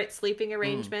our current sleeping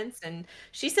arrangements." And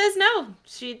she says no,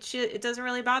 she it doesn't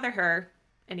really bother her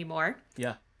anymore.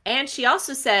 Yeah. And she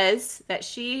also says that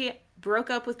she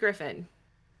broke up with Griffin.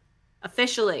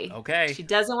 Officially. Okay. She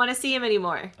doesn't want to see him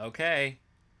anymore. Okay.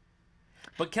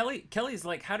 But Kelly's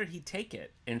like, "How did he take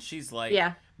it?" And she's like,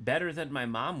 "Better than my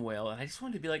mom will." And I just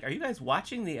wanted to be like, are you guys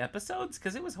watching the episodes?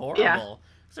 Because it was horrible. Yeah. It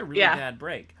was a really bad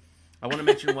break. I want to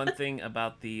mention one thing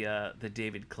about the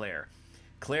David Claire.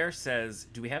 Claire says,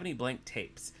 "Do we have any blank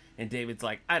tapes?" And David's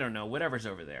like, "I don't know, whatever's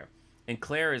over there." And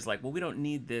Claire is like, "Well, we don't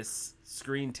need this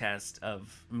screen test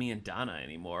of me and Donna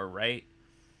anymore, right?"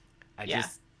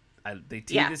 They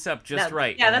teed this up just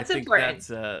right. Yeah, and that's I think important.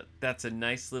 That's a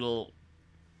nice little.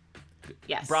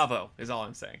 Yes. Bravo is all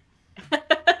I'm saying.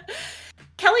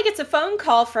 Kelly gets a phone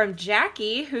call from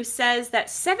Jackie, who says that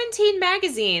 17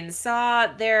 magazines saw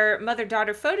their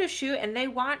mother-daughter photo shoot, and they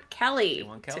want Kelly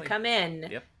to come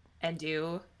in and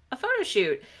do a photo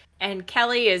shoot. And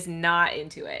Kelly is not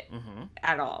into it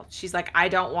at all. She's like, I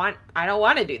don't want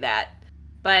to do that.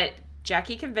 But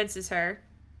Jackie convinces her.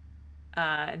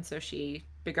 And so she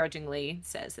begrudgingly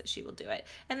says that she will do it.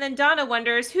 And then Donna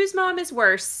wonders whose mom is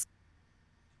worse.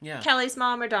 Yeah. Kelly's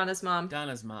mom or Donna's mom?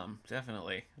 Donna's mom,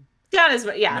 definitely. Donna's,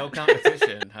 yeah. No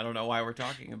competition. I don't know why we're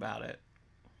talking about it.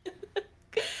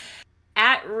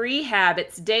 At rehab,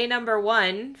 it's day number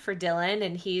 1 for Dylan,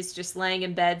 and he's just laying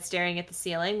in bed staring at the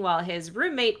ceiling while his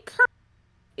roommate Kurt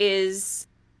is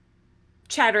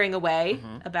chattering away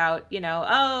about,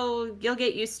 oh, you'll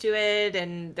get used to it,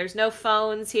 and there's no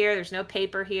phones here, there's no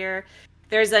paper here.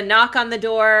 There's a knock on the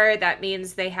door. That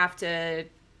means they have to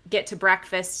get to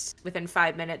breakfast within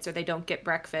 5 minutes or they don't get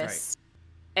breakfast.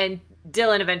 Right. And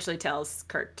Dylan eventually tells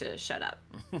Kurt to shut up.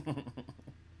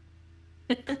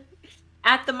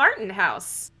 At the Martin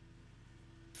house,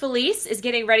 Felice is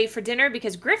getting ready for dinner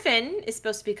because Griffin is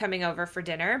supposed to be coming over for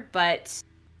dinner, but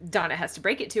Donna has to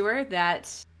break it to her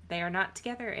that they are not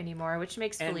together anymore, which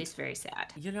makes Felice very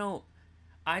sad.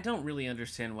 I don't really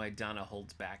understand why Donna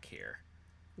holds back here.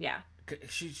 Yeah.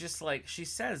 She's just like, she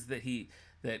says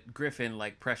that Griffin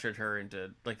like pressured her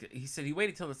into, like, he said he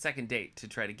waited till the second date to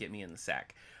try to get me in the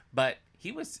sack, but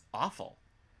he was awful.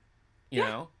 You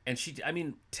know, and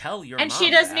tell your mom. And she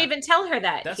doesn't even tell her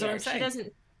that. That's here. what I'm saying. She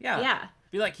doesn't. Yeah.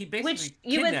 Be like, he basically. Which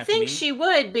you would think me. She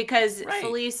would, because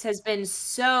Felice has been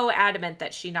so adamant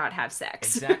that she not have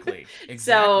sex. Exactly.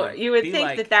 So you would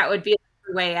think like, that would be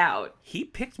the way out. He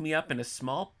picked me up in a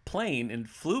small plane and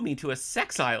flew me to a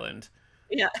sex island.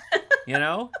 Yeah.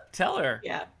 Tell her.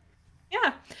 Yeah.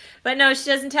 Yeah. But no, she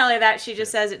doesn't tell her that. She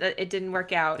just says it didn't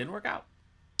work out. Didn't work out.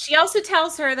 She also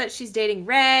tells her that she's dating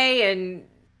Ray and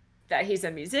that he's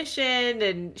a musician,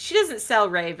 and she doesn't sell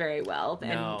Ray very well.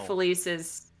 No. And Felice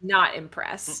is not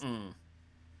impressed.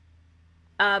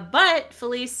 But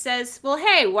Felice says, well,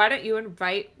 hey, why don't you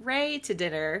invite Ray to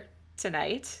dinner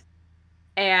tonight?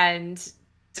 And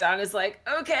Donna's like,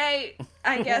 okay,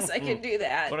 I guess I can do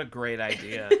that. What a great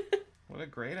idea. What a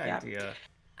great idea.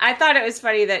 I thought it was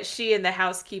funny that she and the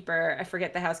housekeeper, I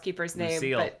forget the housekeeper's name,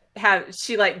 Lucille. but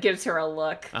she like gives her a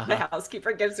look. The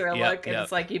housekeeper gives her a look, and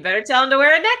it's like, you better tell him to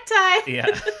wear a necktie.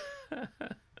 Yeah.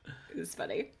 It was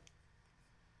funny.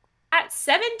 At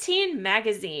 17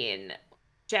 Magazine,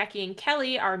 Jackie and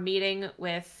Kelly are meeting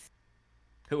with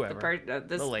whoever,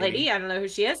 this lady. I don't know who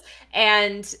she is,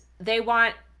 and they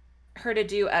want her to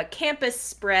do a campus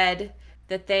spread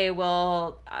that they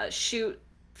will shoot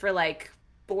for like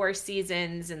 4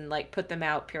 seasons and like put them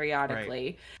out periodically.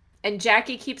 Right. And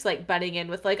Jackie keeps like butting in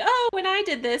with like, oh, when I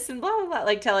did this and blah, blah, blah,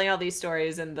 like telling all these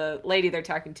stories. And the lady they're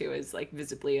talking to is like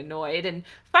visibly annoyed and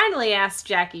finally asks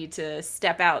Jackie to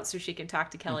step out so she can talk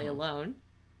to Kelly alone.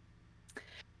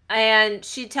 And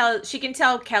she can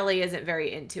tell Kelly isn't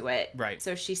very into it. Right.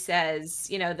 So she says,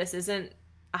 this isn't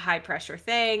a high pressure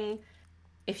thing.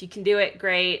 If you can do it,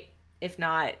 great. If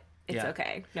not, it's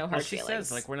okay. No hard feelings. She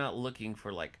says, like, we're not looking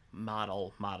for, like,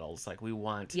 models. Like, we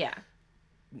want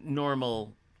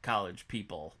normal college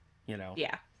people,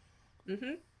 Yeah.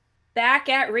 Back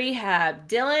at rehab,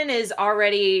 Dylan is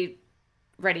already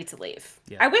ready to leave.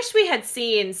 Yeah. I wish we had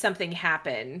seen something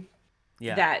happen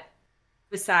that,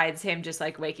 besides him just,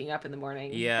 like, waking up in the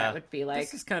morning. Yeah. That would be, like...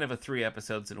 This is kind of a 3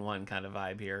 episodes in one kind of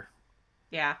vibe here.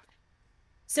 Yeah.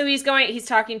 So he's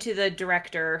talking to the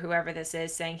director, whoever this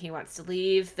is, saying he wants to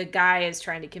leave. The guy is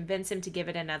trying to convince him to give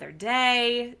it another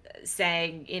day,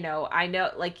 saying, I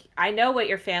know what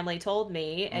your family told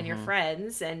me and your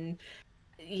friends, and,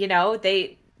 you're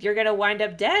going to wind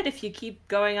up dead if you keep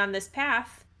going on this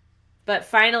path. But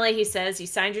finally he says, you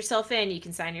signed yourself in, you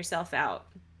can sign yourself out.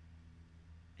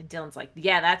 And Dylan's like,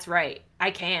 yeah, that's right.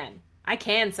 I can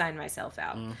sign myself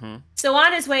out. So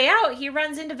on his way out, he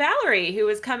runs into Valerie, who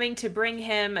is coming to bring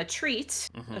him a treat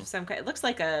of some kind. It looks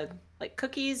like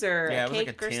cookies or a cake like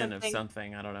a tin something. of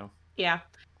something. I don't know. Yeah.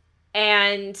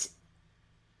 And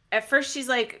at first she's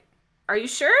like, are you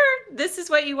sure this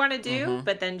is what you want to do?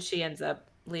 But then she ends up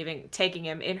taking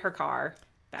him in her car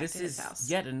back to his house. This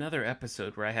is yet another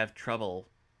episode where I have trouble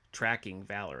tracking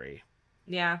Valerie.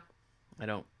 Yeah. I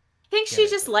think she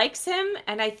just likes him,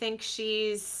 and I think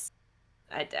she's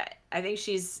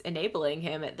enabling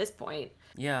him at this point.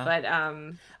 Yeah. But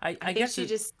I guess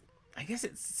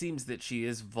it seems that she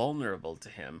is vulnerable to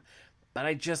him, but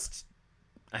I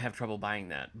have trouble buying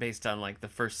that based on like the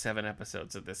first 7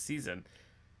 episodes of this season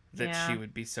that she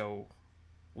would be so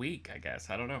weak, I guess.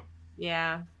 I don't know.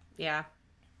 Yeah. Yeah.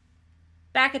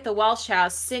 Back at the Walsh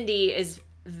house, Cindy is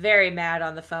very mad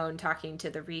on the phone talking to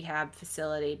the rehab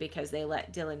facility because they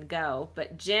let Dylan go.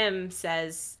 But Jim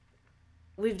says,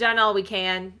 we've done all we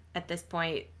can at this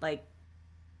point. Like,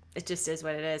 it just is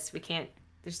what it is. We can't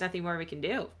there's nothing more we can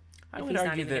do. I would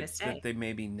argue that they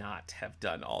maybe not have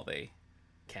done all they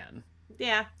can.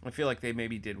 Yeah. I feel like they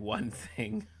maybe did one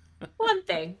thing. One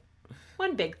thing.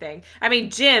 One big thing. I mean,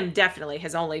 Jim definitely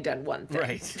has only done one thing.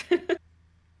 Right.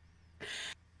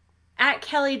 At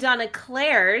Kelly Donna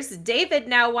Claire's, David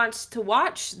now wants to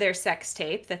watch their sex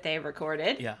tape that they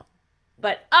recorded. Yeah.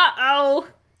 But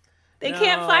they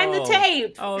can't find the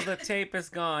tape. Oh, the tape is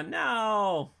gone.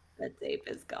 No. The tape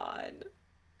is gone.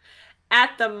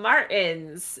 At the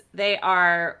Martins, they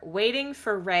are waiting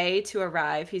for Ray to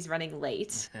arrive. He's running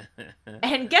late.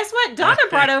 And guess what? Donna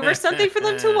brought over something for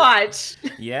them to watch.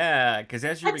 Yeah, because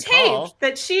as you a recall, tape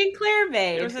that she and Claire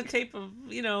made. It was a tape of,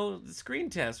 the screen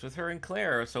test with her and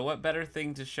Claire. So what better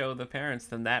thing to show the parents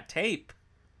than that tape?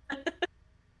 It's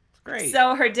great.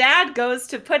 So her dad goes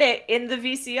to put it in the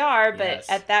VCR, but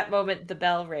at that moment the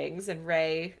bell rings and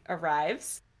Ray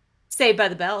arrives. Saved by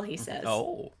the bell, he says.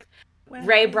 Oh. Well.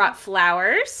 Ray brought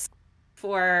flowers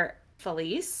for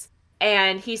Felice,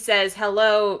 and he says,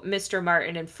 "Hello, Mr.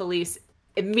 Martin," and Felice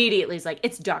immediately is like,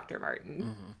 "It's Dr. Martin."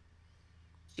 Mm-hmm.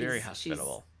 Very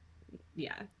hospitable.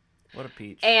 Yeah. What a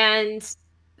peach. And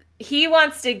he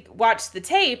wants to watch the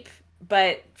tape,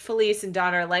 but Felice and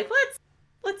Donna are like,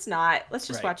 let's not. Let's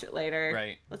just watch it later.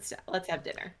 Right. Let's have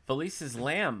dinner. Felice's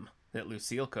lamb that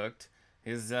Lucille cooked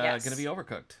is going to be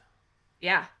overcooked.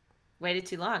 Yeah. Waited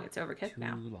too long. It's overcooked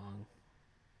now. Too long.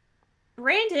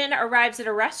 Brandon arrives at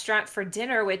a restaurant for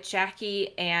dinner with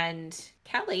Jackie and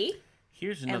Kelly.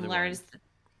 Here's another one.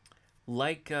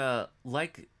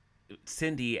 Like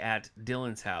Cindy at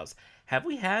Dylan's house. Have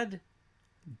we had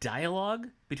dialogue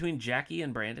between Jackie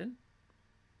and Brandon?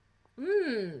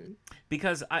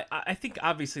 Because I think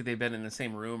obviously they've been in the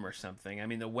same room or something. I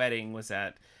mean, the wedding was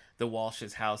at the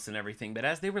Walsh's house and everything, but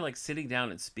as they were like sitting down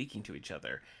and speaking to each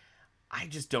other, I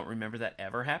just don't remember that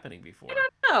ever happening before. I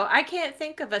don't know. I can't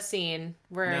think of a scene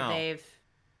where they've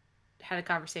had a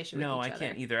conversation with each other. No, I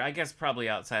can't either. I guess probably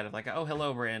outside of like, oh,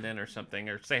 hello, Brandon, or something,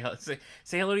 or say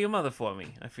hello to your mother for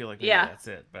me. I feel like maybe that's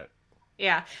it, but...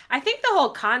 Yeah. I think the whole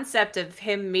concept of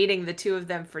him meeting the two of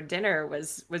them for dinner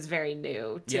was very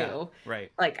new, too. Yeah,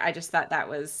 right. Like, I just thought that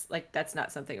was, like, that's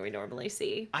not something we normally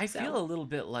see. I feel a little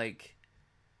bit like,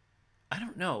 I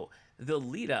don't know, the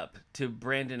lead up to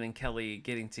Brandon and Kelly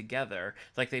getting together,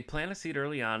 like they plant a seed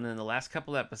early on, and in the last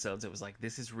couple episodes, it was like,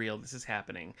 this is real, this is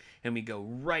happening, and we go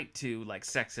right to, like,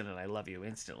 sex and I love you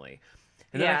instantly.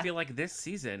 And then I feel like this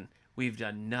season, we've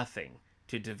done nothing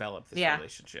to develop this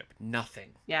relationship. Nothing.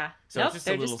 Yeah. So it's just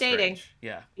they're just dating. Strange.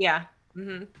 Yeah. Yeah.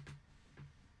 Mm-hmm.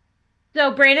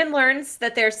 So Brandon learns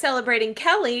that they're celebrating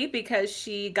Kelly because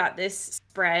she got this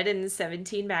spread in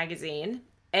 17 magazine.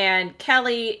 And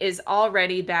Kelly is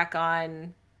already back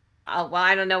on, well,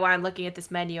 I don't know why I'm looking at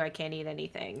this menu. I can't eat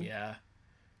anything. Yeah.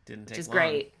 Didn't take long. Which is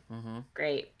great. Mm-hmm.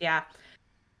 Great. Yeah.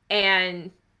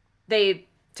 And they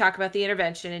talk about the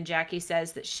intervention, and Jackie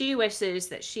says that she wishes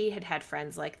that she had had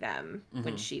friends like them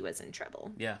when she was in trouble.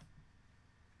 Yeah.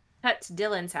 Cut to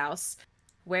Dylan's house,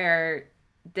 where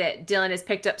Dylan has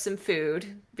picked up some food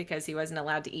because he wasn't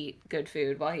allowed to eat good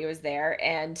food while he was there,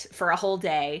 and for a whole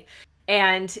day.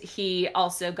 And he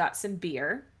also got some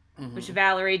beer, which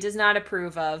Valerie does not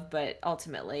approve of, but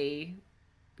ultimately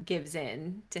gives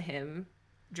in to him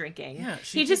drinking. Yeah,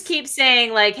 he just keeps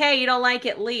saying like, "Hey, you don't like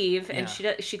it, leave." And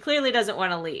she clearly doesn't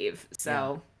want to leave.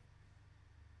 So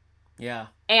yeah.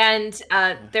 And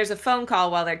there's a phone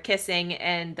call while they're kissing,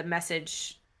 and the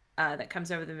message that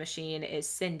comes over the machine is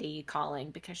Cindy calling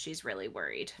because she's really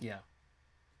worried. Yeah.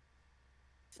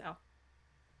 So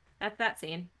that's that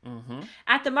scene.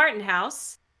 At the Martin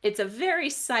house, it's a very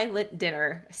silent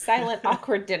dinner,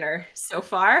 awkward dinner so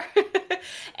far.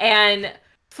 And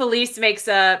Felice makes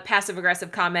a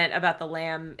passive-aggressive comment about the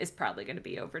lamb is probably going to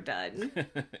be overdone.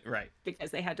 Right. Because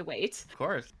they had to wait. Of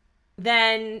course.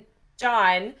 Then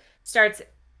John starts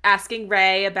asking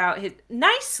Ray about his,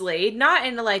 nicely, not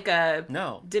in like a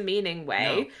demeaning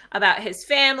way, about his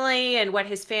family and what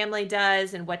his family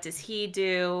does and what does he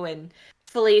do. And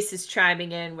Felice is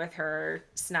chiming in with her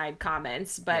snide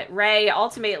comments. But Ray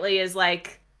ultimately is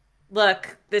like,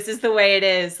 look, this is the way it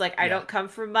is. Like, I don't come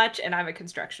from much, and I'm a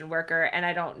construction worker, and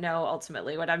I don't know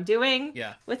ultimately what I'm doing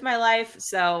with my life.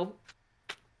 So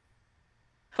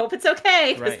hope it's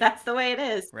okay, because that's the way it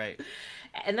is. Right.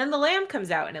 And then the lamb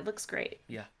comes out, and it looks great.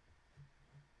 Yeah.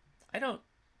 I don't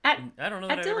know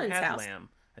that I've ever had lamb.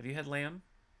 Have you had lamb?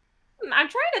 I'm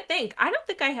trying to think. I don't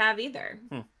think I have either.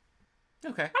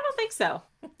 Okay. I don't think so.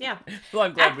 Yeah. Well,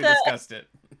 I'm glad we discussed it.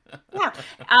 Yeah.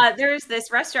 There's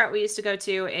this restaurant we used to go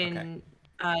to in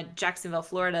Jacksonville,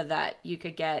 Florida, that you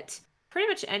could get pretty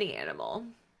much any animal,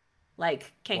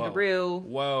 like kangaroo,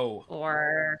 Whoa.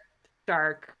 or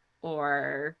shark,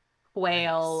 or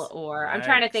quail, Yikes. or I'm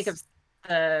trying to think of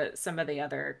Yikes. some of the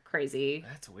other crazy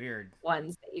That's weird.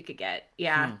 ones that you could get.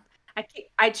 Yeah. Hmm.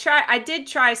 I did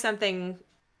try something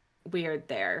weird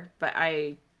there, but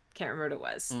I can't remember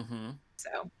what it was. Mm-hmm.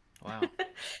 So Wow.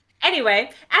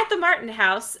 anyway, at the Martin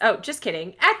house, oh, just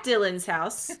kidding. At Dylan's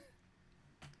house,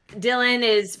 Dylan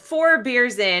is 4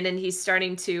 beers in and he's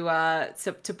starting to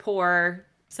pour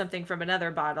something from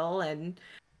another bottle, and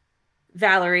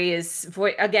Valerie is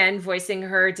again voicing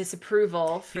her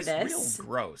disapproval for He's this. real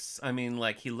gross. I mean,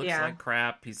 like, he looks Yeah. like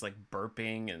crap. He's like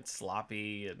burping and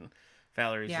sloppy, and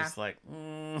Valerie's Yeah. just like,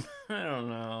 I don't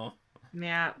know.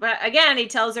 Yeah, but again, he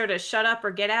tells her to shut up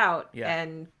or get out, Yeah.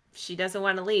 and she doesn't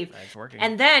want to leave. That's working.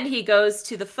 And then he goes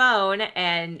to the phone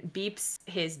and beeps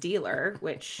his dealer,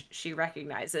 which she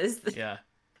recognizes Yeah.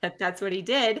 that that's what he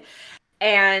did.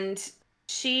 And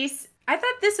I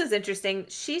thought this was interesting.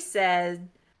 She says,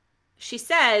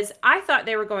 I thought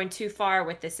they were going too far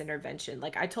with this intervention.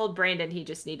 Like, I told Brandon he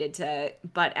just needed to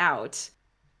butt out.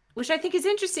 Which I think is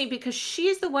interesting because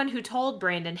she's the one who told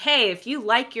Brandon, hey, if you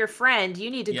like your friend, you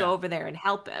need to go over there and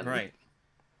help him. Right.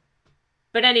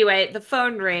 But anyway, the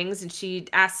phone rings and she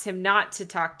asks him not to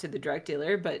talk to the drug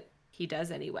dealer, but he does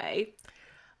anyway.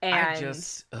 And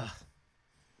this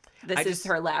is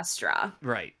her last straw.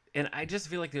 Right. And I just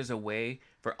feel like there's a way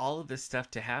for all of this stuff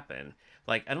to happen.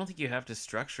 Like, I don't think you have to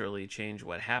structurally change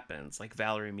what happens. Like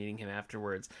Valerie meeting him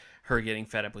afterwards, her getting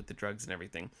fed up with the drugs and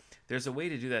everything. There's a way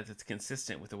to do that that's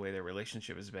consistent with the way their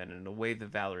relationship has been and the way the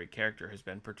Valerie character has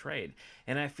been portrayed.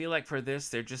 And I feel like for this,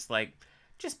 they're just like,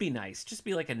 just be nice. Just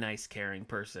be like a nice, caring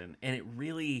person. And it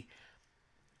really,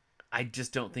 I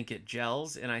just don't think it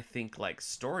gels. And I think, like,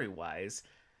 story-wise,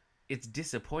 it's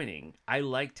disappointing. I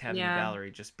liked having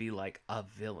Valerie just be like a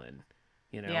villain.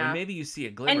 You know, and maybe you see a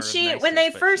glimmer and she, of niceness, when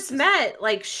they first met,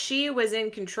 like, she was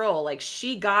in control. Like,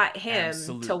 she got him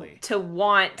to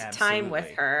want time with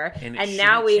her. And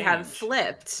now we have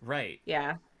flipped. Right.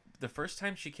 Yeah. The first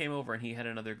time she came over and he had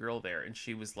another girl there and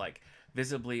she was, like,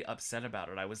 visibly upset about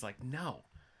it, I was like, no,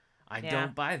 I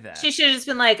don't buy that. She should have just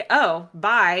been like, oh,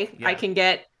 bye. Yeah. I can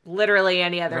get literally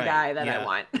any other guy that I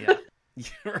want. Yeah.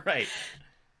 You're right.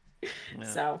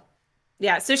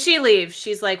 Yeah. So she leaves.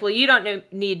 She's like, well, you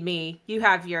don't need me. You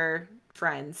have your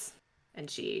friends. And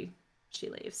she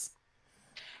leaves.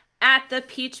 At the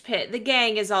Peach Pit, the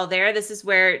gang is all there. This is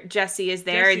where Jesse is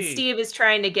there. And Steve is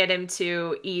trying to get him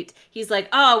to eat. He's like,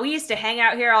 oh, we used to hang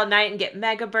out here all night and get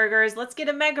mega burgers. Let's get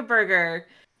a mega burger.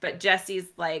 But Jesse's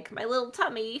like, my little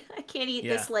tummy. I can't eat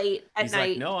this late at night.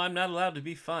 He's like, no, I'm not allowed to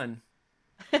be fun.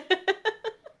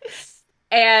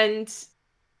 And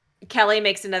Kelly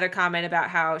makes another comment about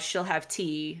how she'll have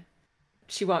tea.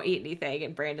 She won't eat anything.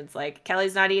 And Brandon's like,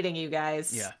 Kelly's not eating, you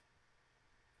guys. Yeah.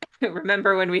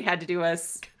 Remember when we had to do a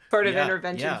sort of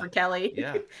intervention for Kelly?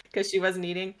 Yeah. Because she wasn't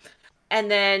eating.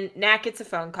 And then Nat gets a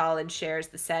phone call and shares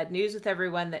the sad news with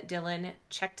everyone that Dylan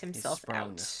checked himself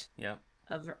out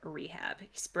of rehab. He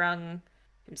sprung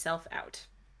himself out.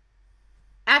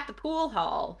 At the pool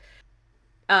hall,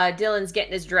 Dylan's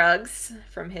getting his drugs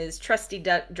from his trusty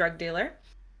drug dealer.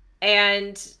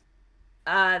 And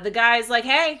the guy's like,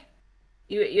 hey,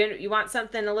 you want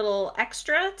something a little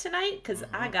extra tonight? Because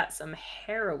I got some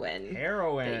heroin.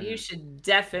 That you should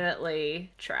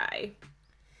definitely try.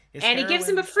 And he gives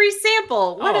him a free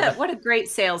sample. What a great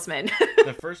salesman.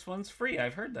 The first one's free.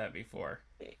 I've heard that before.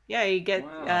 Yeah, he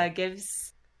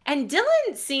gives... And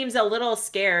Dylan seems a little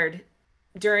scared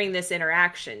during this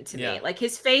interaction to me. Like,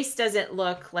 his face doesn't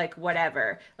look like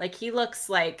whatever. Like, he looks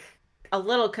like a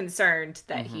little concerned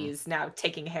that he's now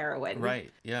taking heroin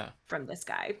from this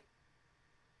guy.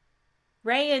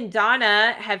 Ray and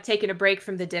Donna have taken a break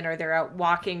from the dinner. They're out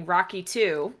walking Rocky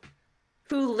 2,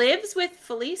 who lives with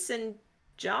Felice and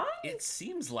John? It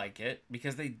seems like it,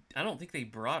 because I don't think they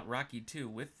brought Rocky 2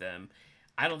 with them.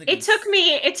 I don't think it took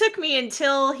me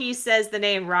until he says the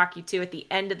name Rocky 2 at the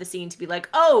end of the scene to be like,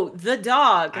 oh, the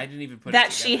dog. I didn't even put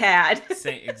that she had.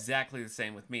 Exactly the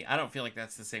same with me. I don't feel like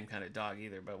that's the same kind of dog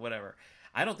either, but whatever.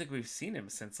 I don't think we've seen him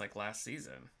since like last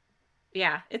season.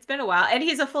 Yeah, it's been a while, and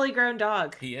he's a fully grown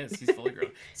dog. He is. He's fully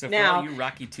grown. So for all you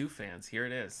Rocky 2 fans, here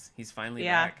it is. He's finally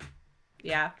back.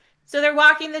 Yeah. So they're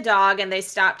walking the dog, and they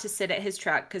stop to sit at his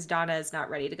truck because Donna is not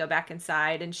ready to go back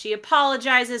inside, and she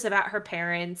apologizes about her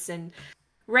parents, and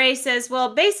Ray says,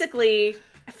 well, basically,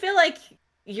 I feel like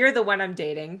you're the one I'm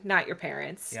dating, not your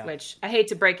parents, which I hate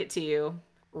to break it to you,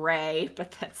 Ray,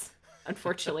 but that's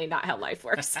unfortunately not how life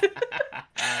works.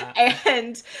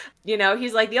 And,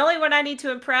 he's like, the only one I need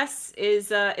to impress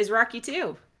is Rocky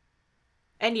 2.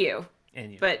 And you.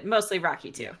 But mostly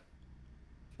Rocky 2.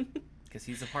 Because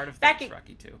he's a part of that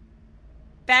Rocky 2.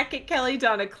 Back at Kelly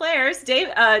Donna Claire's,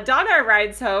 Donna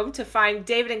rides home to find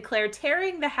David and Claire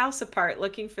tearing the house apart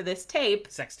looking for this tape.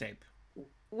 Sex tape.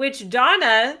 Which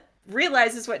Donna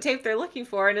realizes what tape they're looking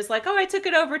for and is like, oh, I took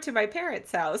it over to my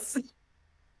parents' house.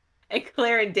 And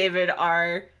Claire and David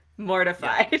are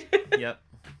mortified. Yep.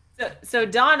 So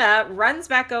Donna runs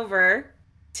back over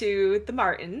to the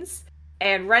Martins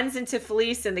and runs into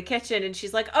Felice in the kitchen, and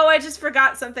she's like, oh, I just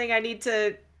forgot something. I need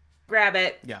to grab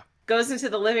it. Yeah. Goes into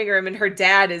the living room, and her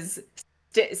dad is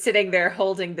sitting there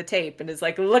holding the tape and is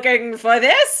like, looking for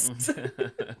this?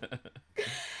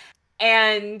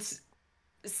 And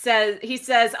he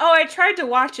says, oh, I tried to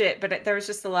watch it, but there was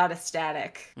just a lot of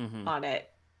static on it.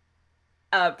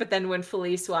 But then when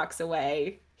Felice walks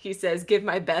away, he says, give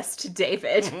my best to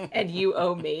David, and you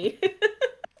owe me.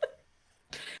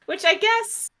 Which I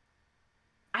guess,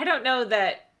 I don't know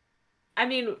that, I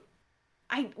mean,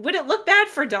 would it look bad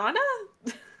for Donna?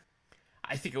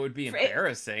 I think it would be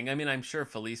embarrassing. I mean, I'm sure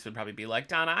Felice would probably be like,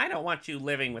 Donna, I don't want you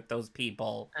living with those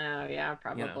people. Oh, yeah,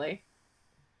 probably. You know.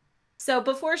 So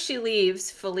before she leaves,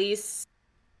 Felice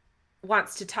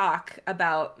wants to talk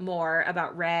more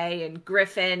about Ray and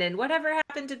Griffin and whatever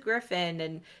happened to Griffin.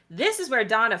 And this is where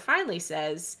Donna finally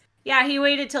says, yeah, he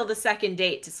waited till the second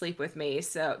date to sleep with me.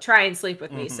 So try and sleep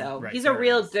with me. So right, he's a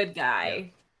real good guy. Yeah.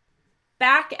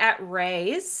 Back at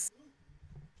Ray's,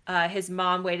 his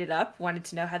mom waited up, wanted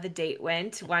to know how the date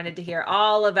went, wanted to hear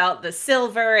all about the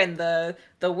silver and the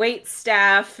wait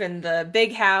staff and the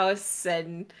big house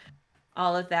and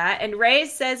all of that. And Ray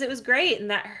says it was great and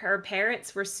that her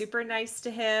parents were super nice to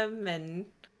him and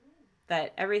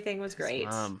that everything was great.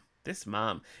 This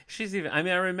mom, she's even, I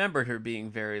mean, I remembered her being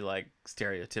very like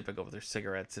stereotypical with her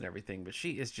cigarettes and everything, but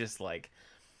she is just like,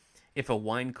 if a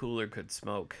wine cooler could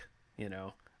smoke, you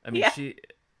know, I mean,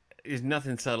 there's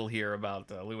nothing subtle here about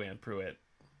Luann Pruitt.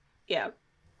 Yeah.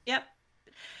 Yep.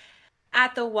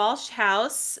 At the Walsh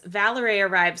house, Valerie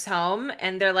arrives home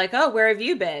and they're like, oh, where have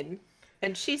you been?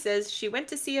 And she says she went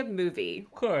to see a movie.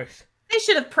 Of course. They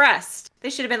should have pressed. They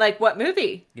should have been like, what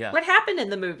movie? Yeah. What happened in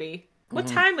the movie? What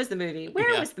time was the movie?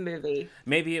 Where was the movie?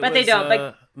 Maybe it but was, they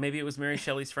don't. Maybe it was Mary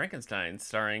Shelley's Frankenstein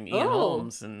starring Ian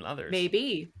Holmes and others.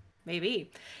 Maybe.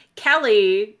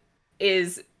 Kelly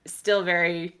is still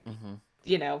very,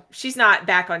 you know, she's not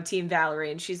back on Team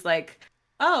Valerie. And she's like,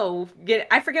 oh,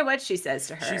 I forget what she says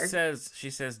to her. She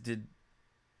says, did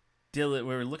Dylan,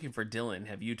 we were looking for Dylan.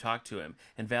 Have you talked to him?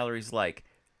 And Valerie's like,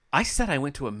 I said I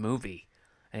went to a movie.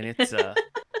 And it's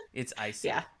it's icy.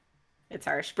 Yeah. It's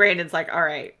harsh. Brandon's like, all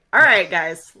right,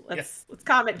 guys, let's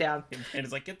calm it down. And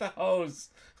it's like, get the hose.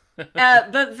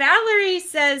 But Valerie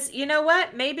says, you know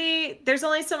what? Maybe there's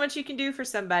only so much you can do for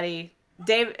somebody.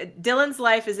 Dylan's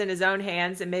life is in his own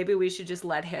hands, and maybe we should just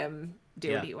let him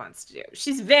do what he wants to do.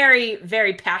 She's very,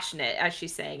 very passionate as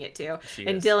she's saying it too.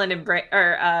 And Dylan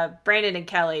and Brandon and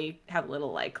Kelly have a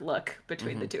little like look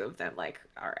between the two of them, like,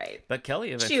 all right. But Kelly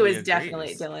eventually she was agrees.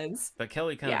 definitely Dylan's. But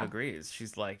Kelly kind of agrees.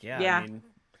 She's like, I mean,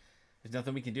 there's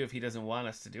nothing we can do if he doesn't want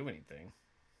us to do anything.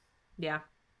 Yeah.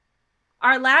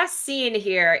 Our last scene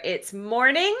here, it's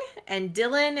morning, and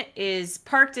Dylan is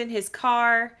parked in his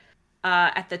car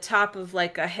at the top of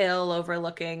like a hill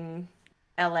overlooking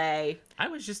LA. I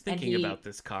was just thinking about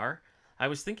this car. I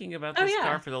was thinking about this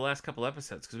car for the last couple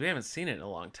episodes because we haven't seen it in a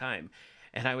long time.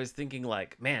 And I was thinking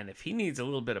like, man, if he needs a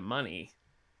little bit of money,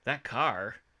 that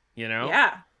car, you know?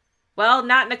 Yeah. Well,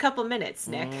 not in a couple minutes,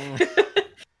 Nick.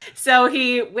 So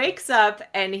he wakes up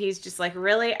and he's just like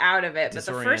really out of it. But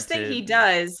the first thing he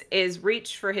does is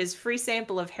reach for his free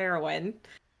sample of heroin,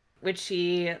 which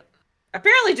he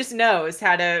apparently just knows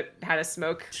how to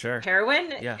smoke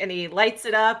heroin. Yeah. And he lights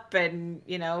it up and,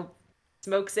 you know,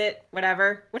 smokes it,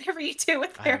 whatever you do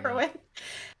with heroin.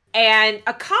 And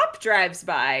a cop drives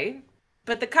by,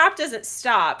 but the cop doesn't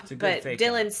stop. But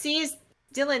Dylan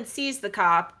sees the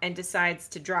cop and decides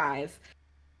to drive.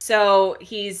 So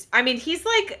he's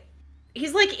like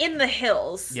in the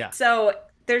hills. Yeah. So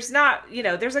there's not, you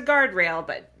know, there's a guardrail,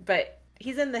 but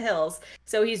he's in the hills.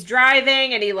 So he's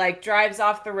driving and he like drives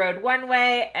off the road one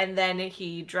way and then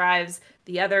he drives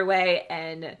the other way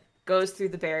and goes through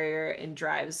the barrier and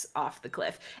drives off the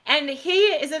cliff. And he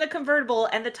is in a convertible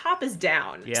and the top is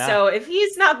down. Yeah. So if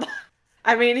he's not,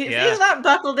 he's not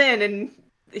buckled in and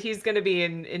he's going to be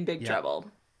in big trouble.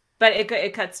 But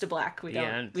it cuts to black. We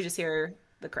just hear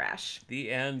the crash. The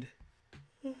end.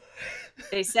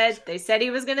 They said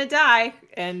he was gonna die,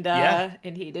 and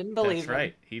he didn't believe him. That's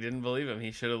right. He didn't believe him.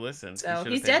 He should have listened. So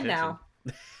he's dead now.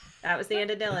 That was the end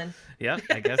of Dylan. Yeah,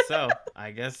 I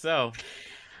guess so.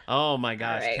 Oh my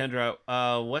gosh, right.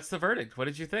 Kendra, what's the verdict? What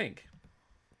did you think?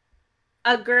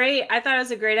 I thought it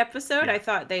was a great episode. Yeah. I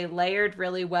thought they layered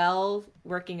really well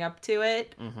working up to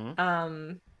it.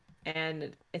 Mm-hmm.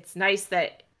 And it's nice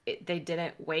that they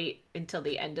didn't wait until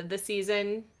the end of the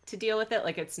season to deal with it.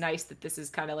 Like, it's nice that this is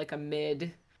kind of like a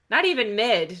not even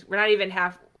mid. We're not even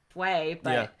halfway,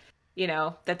 but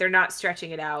that they're not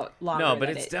stretching it out longer. No, but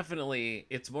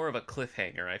it's more of a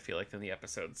cliffhanger, I feel like, than the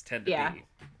episodes tend to be.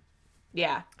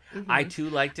 Yeah. Mm-hmm. I too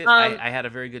liked it. I had a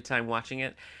very good time watching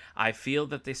it. I feel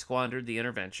that they squandered the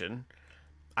intervention.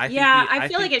 I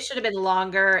feel like it should have been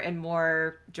longer and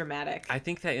more dramatic. I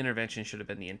think that intervention should have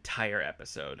been the entire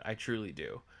episode. I truly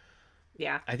do.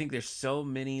 Yeah. I think there's so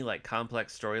many like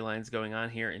complex storylines going on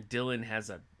here, and Dylan has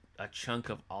a chunk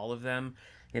of all of them.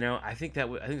 I think I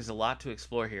think there's a lot to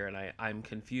explore here, and I'm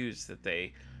confused that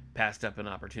they passed up an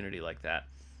opportunity like that.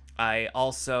 I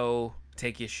also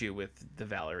take issue with the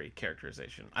Valerie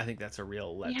characterization. I think that's a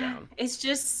real letdown. Yeah, it's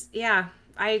just,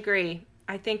 I agree.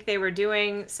 I think they were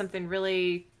doing something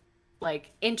really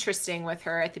like interesting with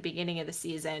her at the beginning of the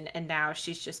season, and now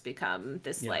she's just become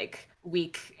this like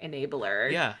weak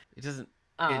enabler. Yeah, it doesn't.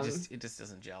 It just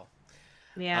doesn't gel.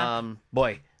 Yeah.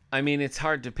 Boy, I mean, it's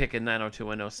hard to pick a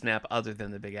 90210 snap other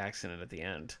than the big accident at the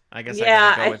end. I guess I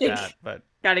gotta go with that, but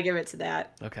gotta give it to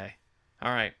that. Okay,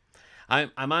 all right.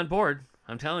 I'm on board.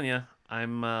 I'm telling you,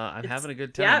 I'm having a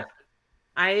good time. Yeah,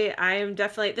 I am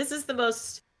definitely. This is the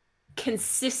most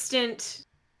consistent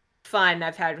fun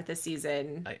I've had with the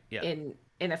season in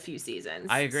a few seasons.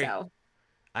 I agree. So.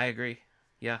 I agree.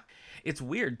 Yeah, it's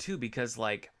weird too because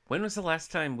like, when was the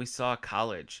last time we saw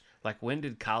college? Like, when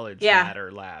did college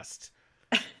matter last?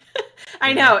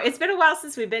 I know. It's been a while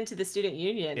since we've been to the student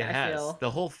union. I feel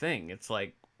the whole thing. It's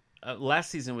like last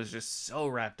season was just so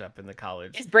wrapped up in the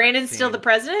college. Is Brandon still the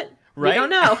president? Right? We don't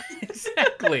know.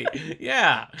 Exactly.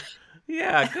 Yeah.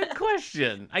 Yeah. Good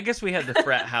question. I guess we had the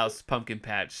frat house pumpkin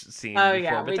patch scene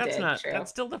before, but that's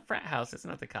still the frat house. It's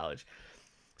not the college.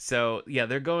 So yeah,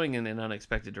 they're going in an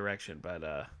unexpected direction. But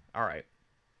all right.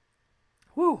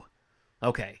 Woo.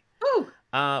 Okay. Woo.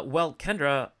 Well,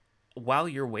 Kendra, while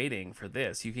you're waiting for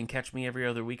this, you can catch me every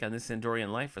other week on This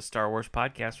Endorian Life, a Star Wars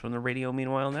podcast from the Radio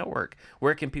Meanwhile Network.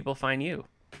 Where can people find you?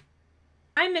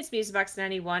 I'm Miss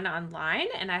Musicbox91 online,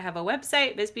 and I have a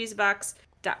website,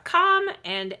 MissMusicbox.com,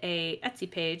 and a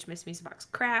Etsy page, Miss Musicbox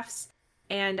Crafts.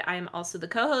 And I'm also the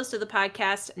co-host of the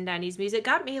podcast 90s Music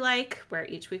Got Me Like, where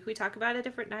each week we talk about a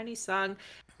different 90s song.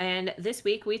 And this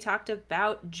week we talked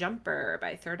about Jumper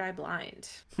by Third Eye Blind.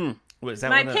 Was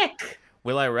that my pick?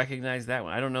 Will I recognize that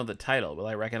one? I don't know the title. Will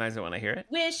I recognize it when I hear it?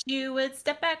 Wish you would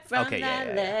step back from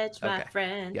that ledge, my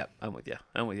friend. Yep, I'm with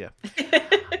you.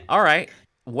 All right.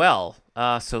 Well,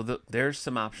 so there's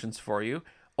some options for you.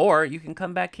 Or you can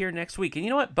come back here next week. And you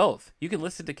know what? Both. You can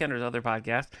listen to Kendra's other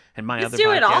podcast and my other podcast. Let's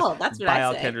do it all. That's what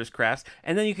I say. Kendra's Crafts.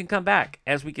 And then you can come back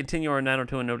as we continue our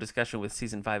 90210 discussion with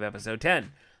Season 5, Episode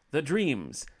 10, The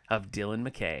Dreams of Dylan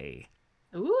McKay.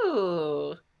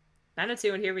 Ooh.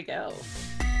 902, and here we go.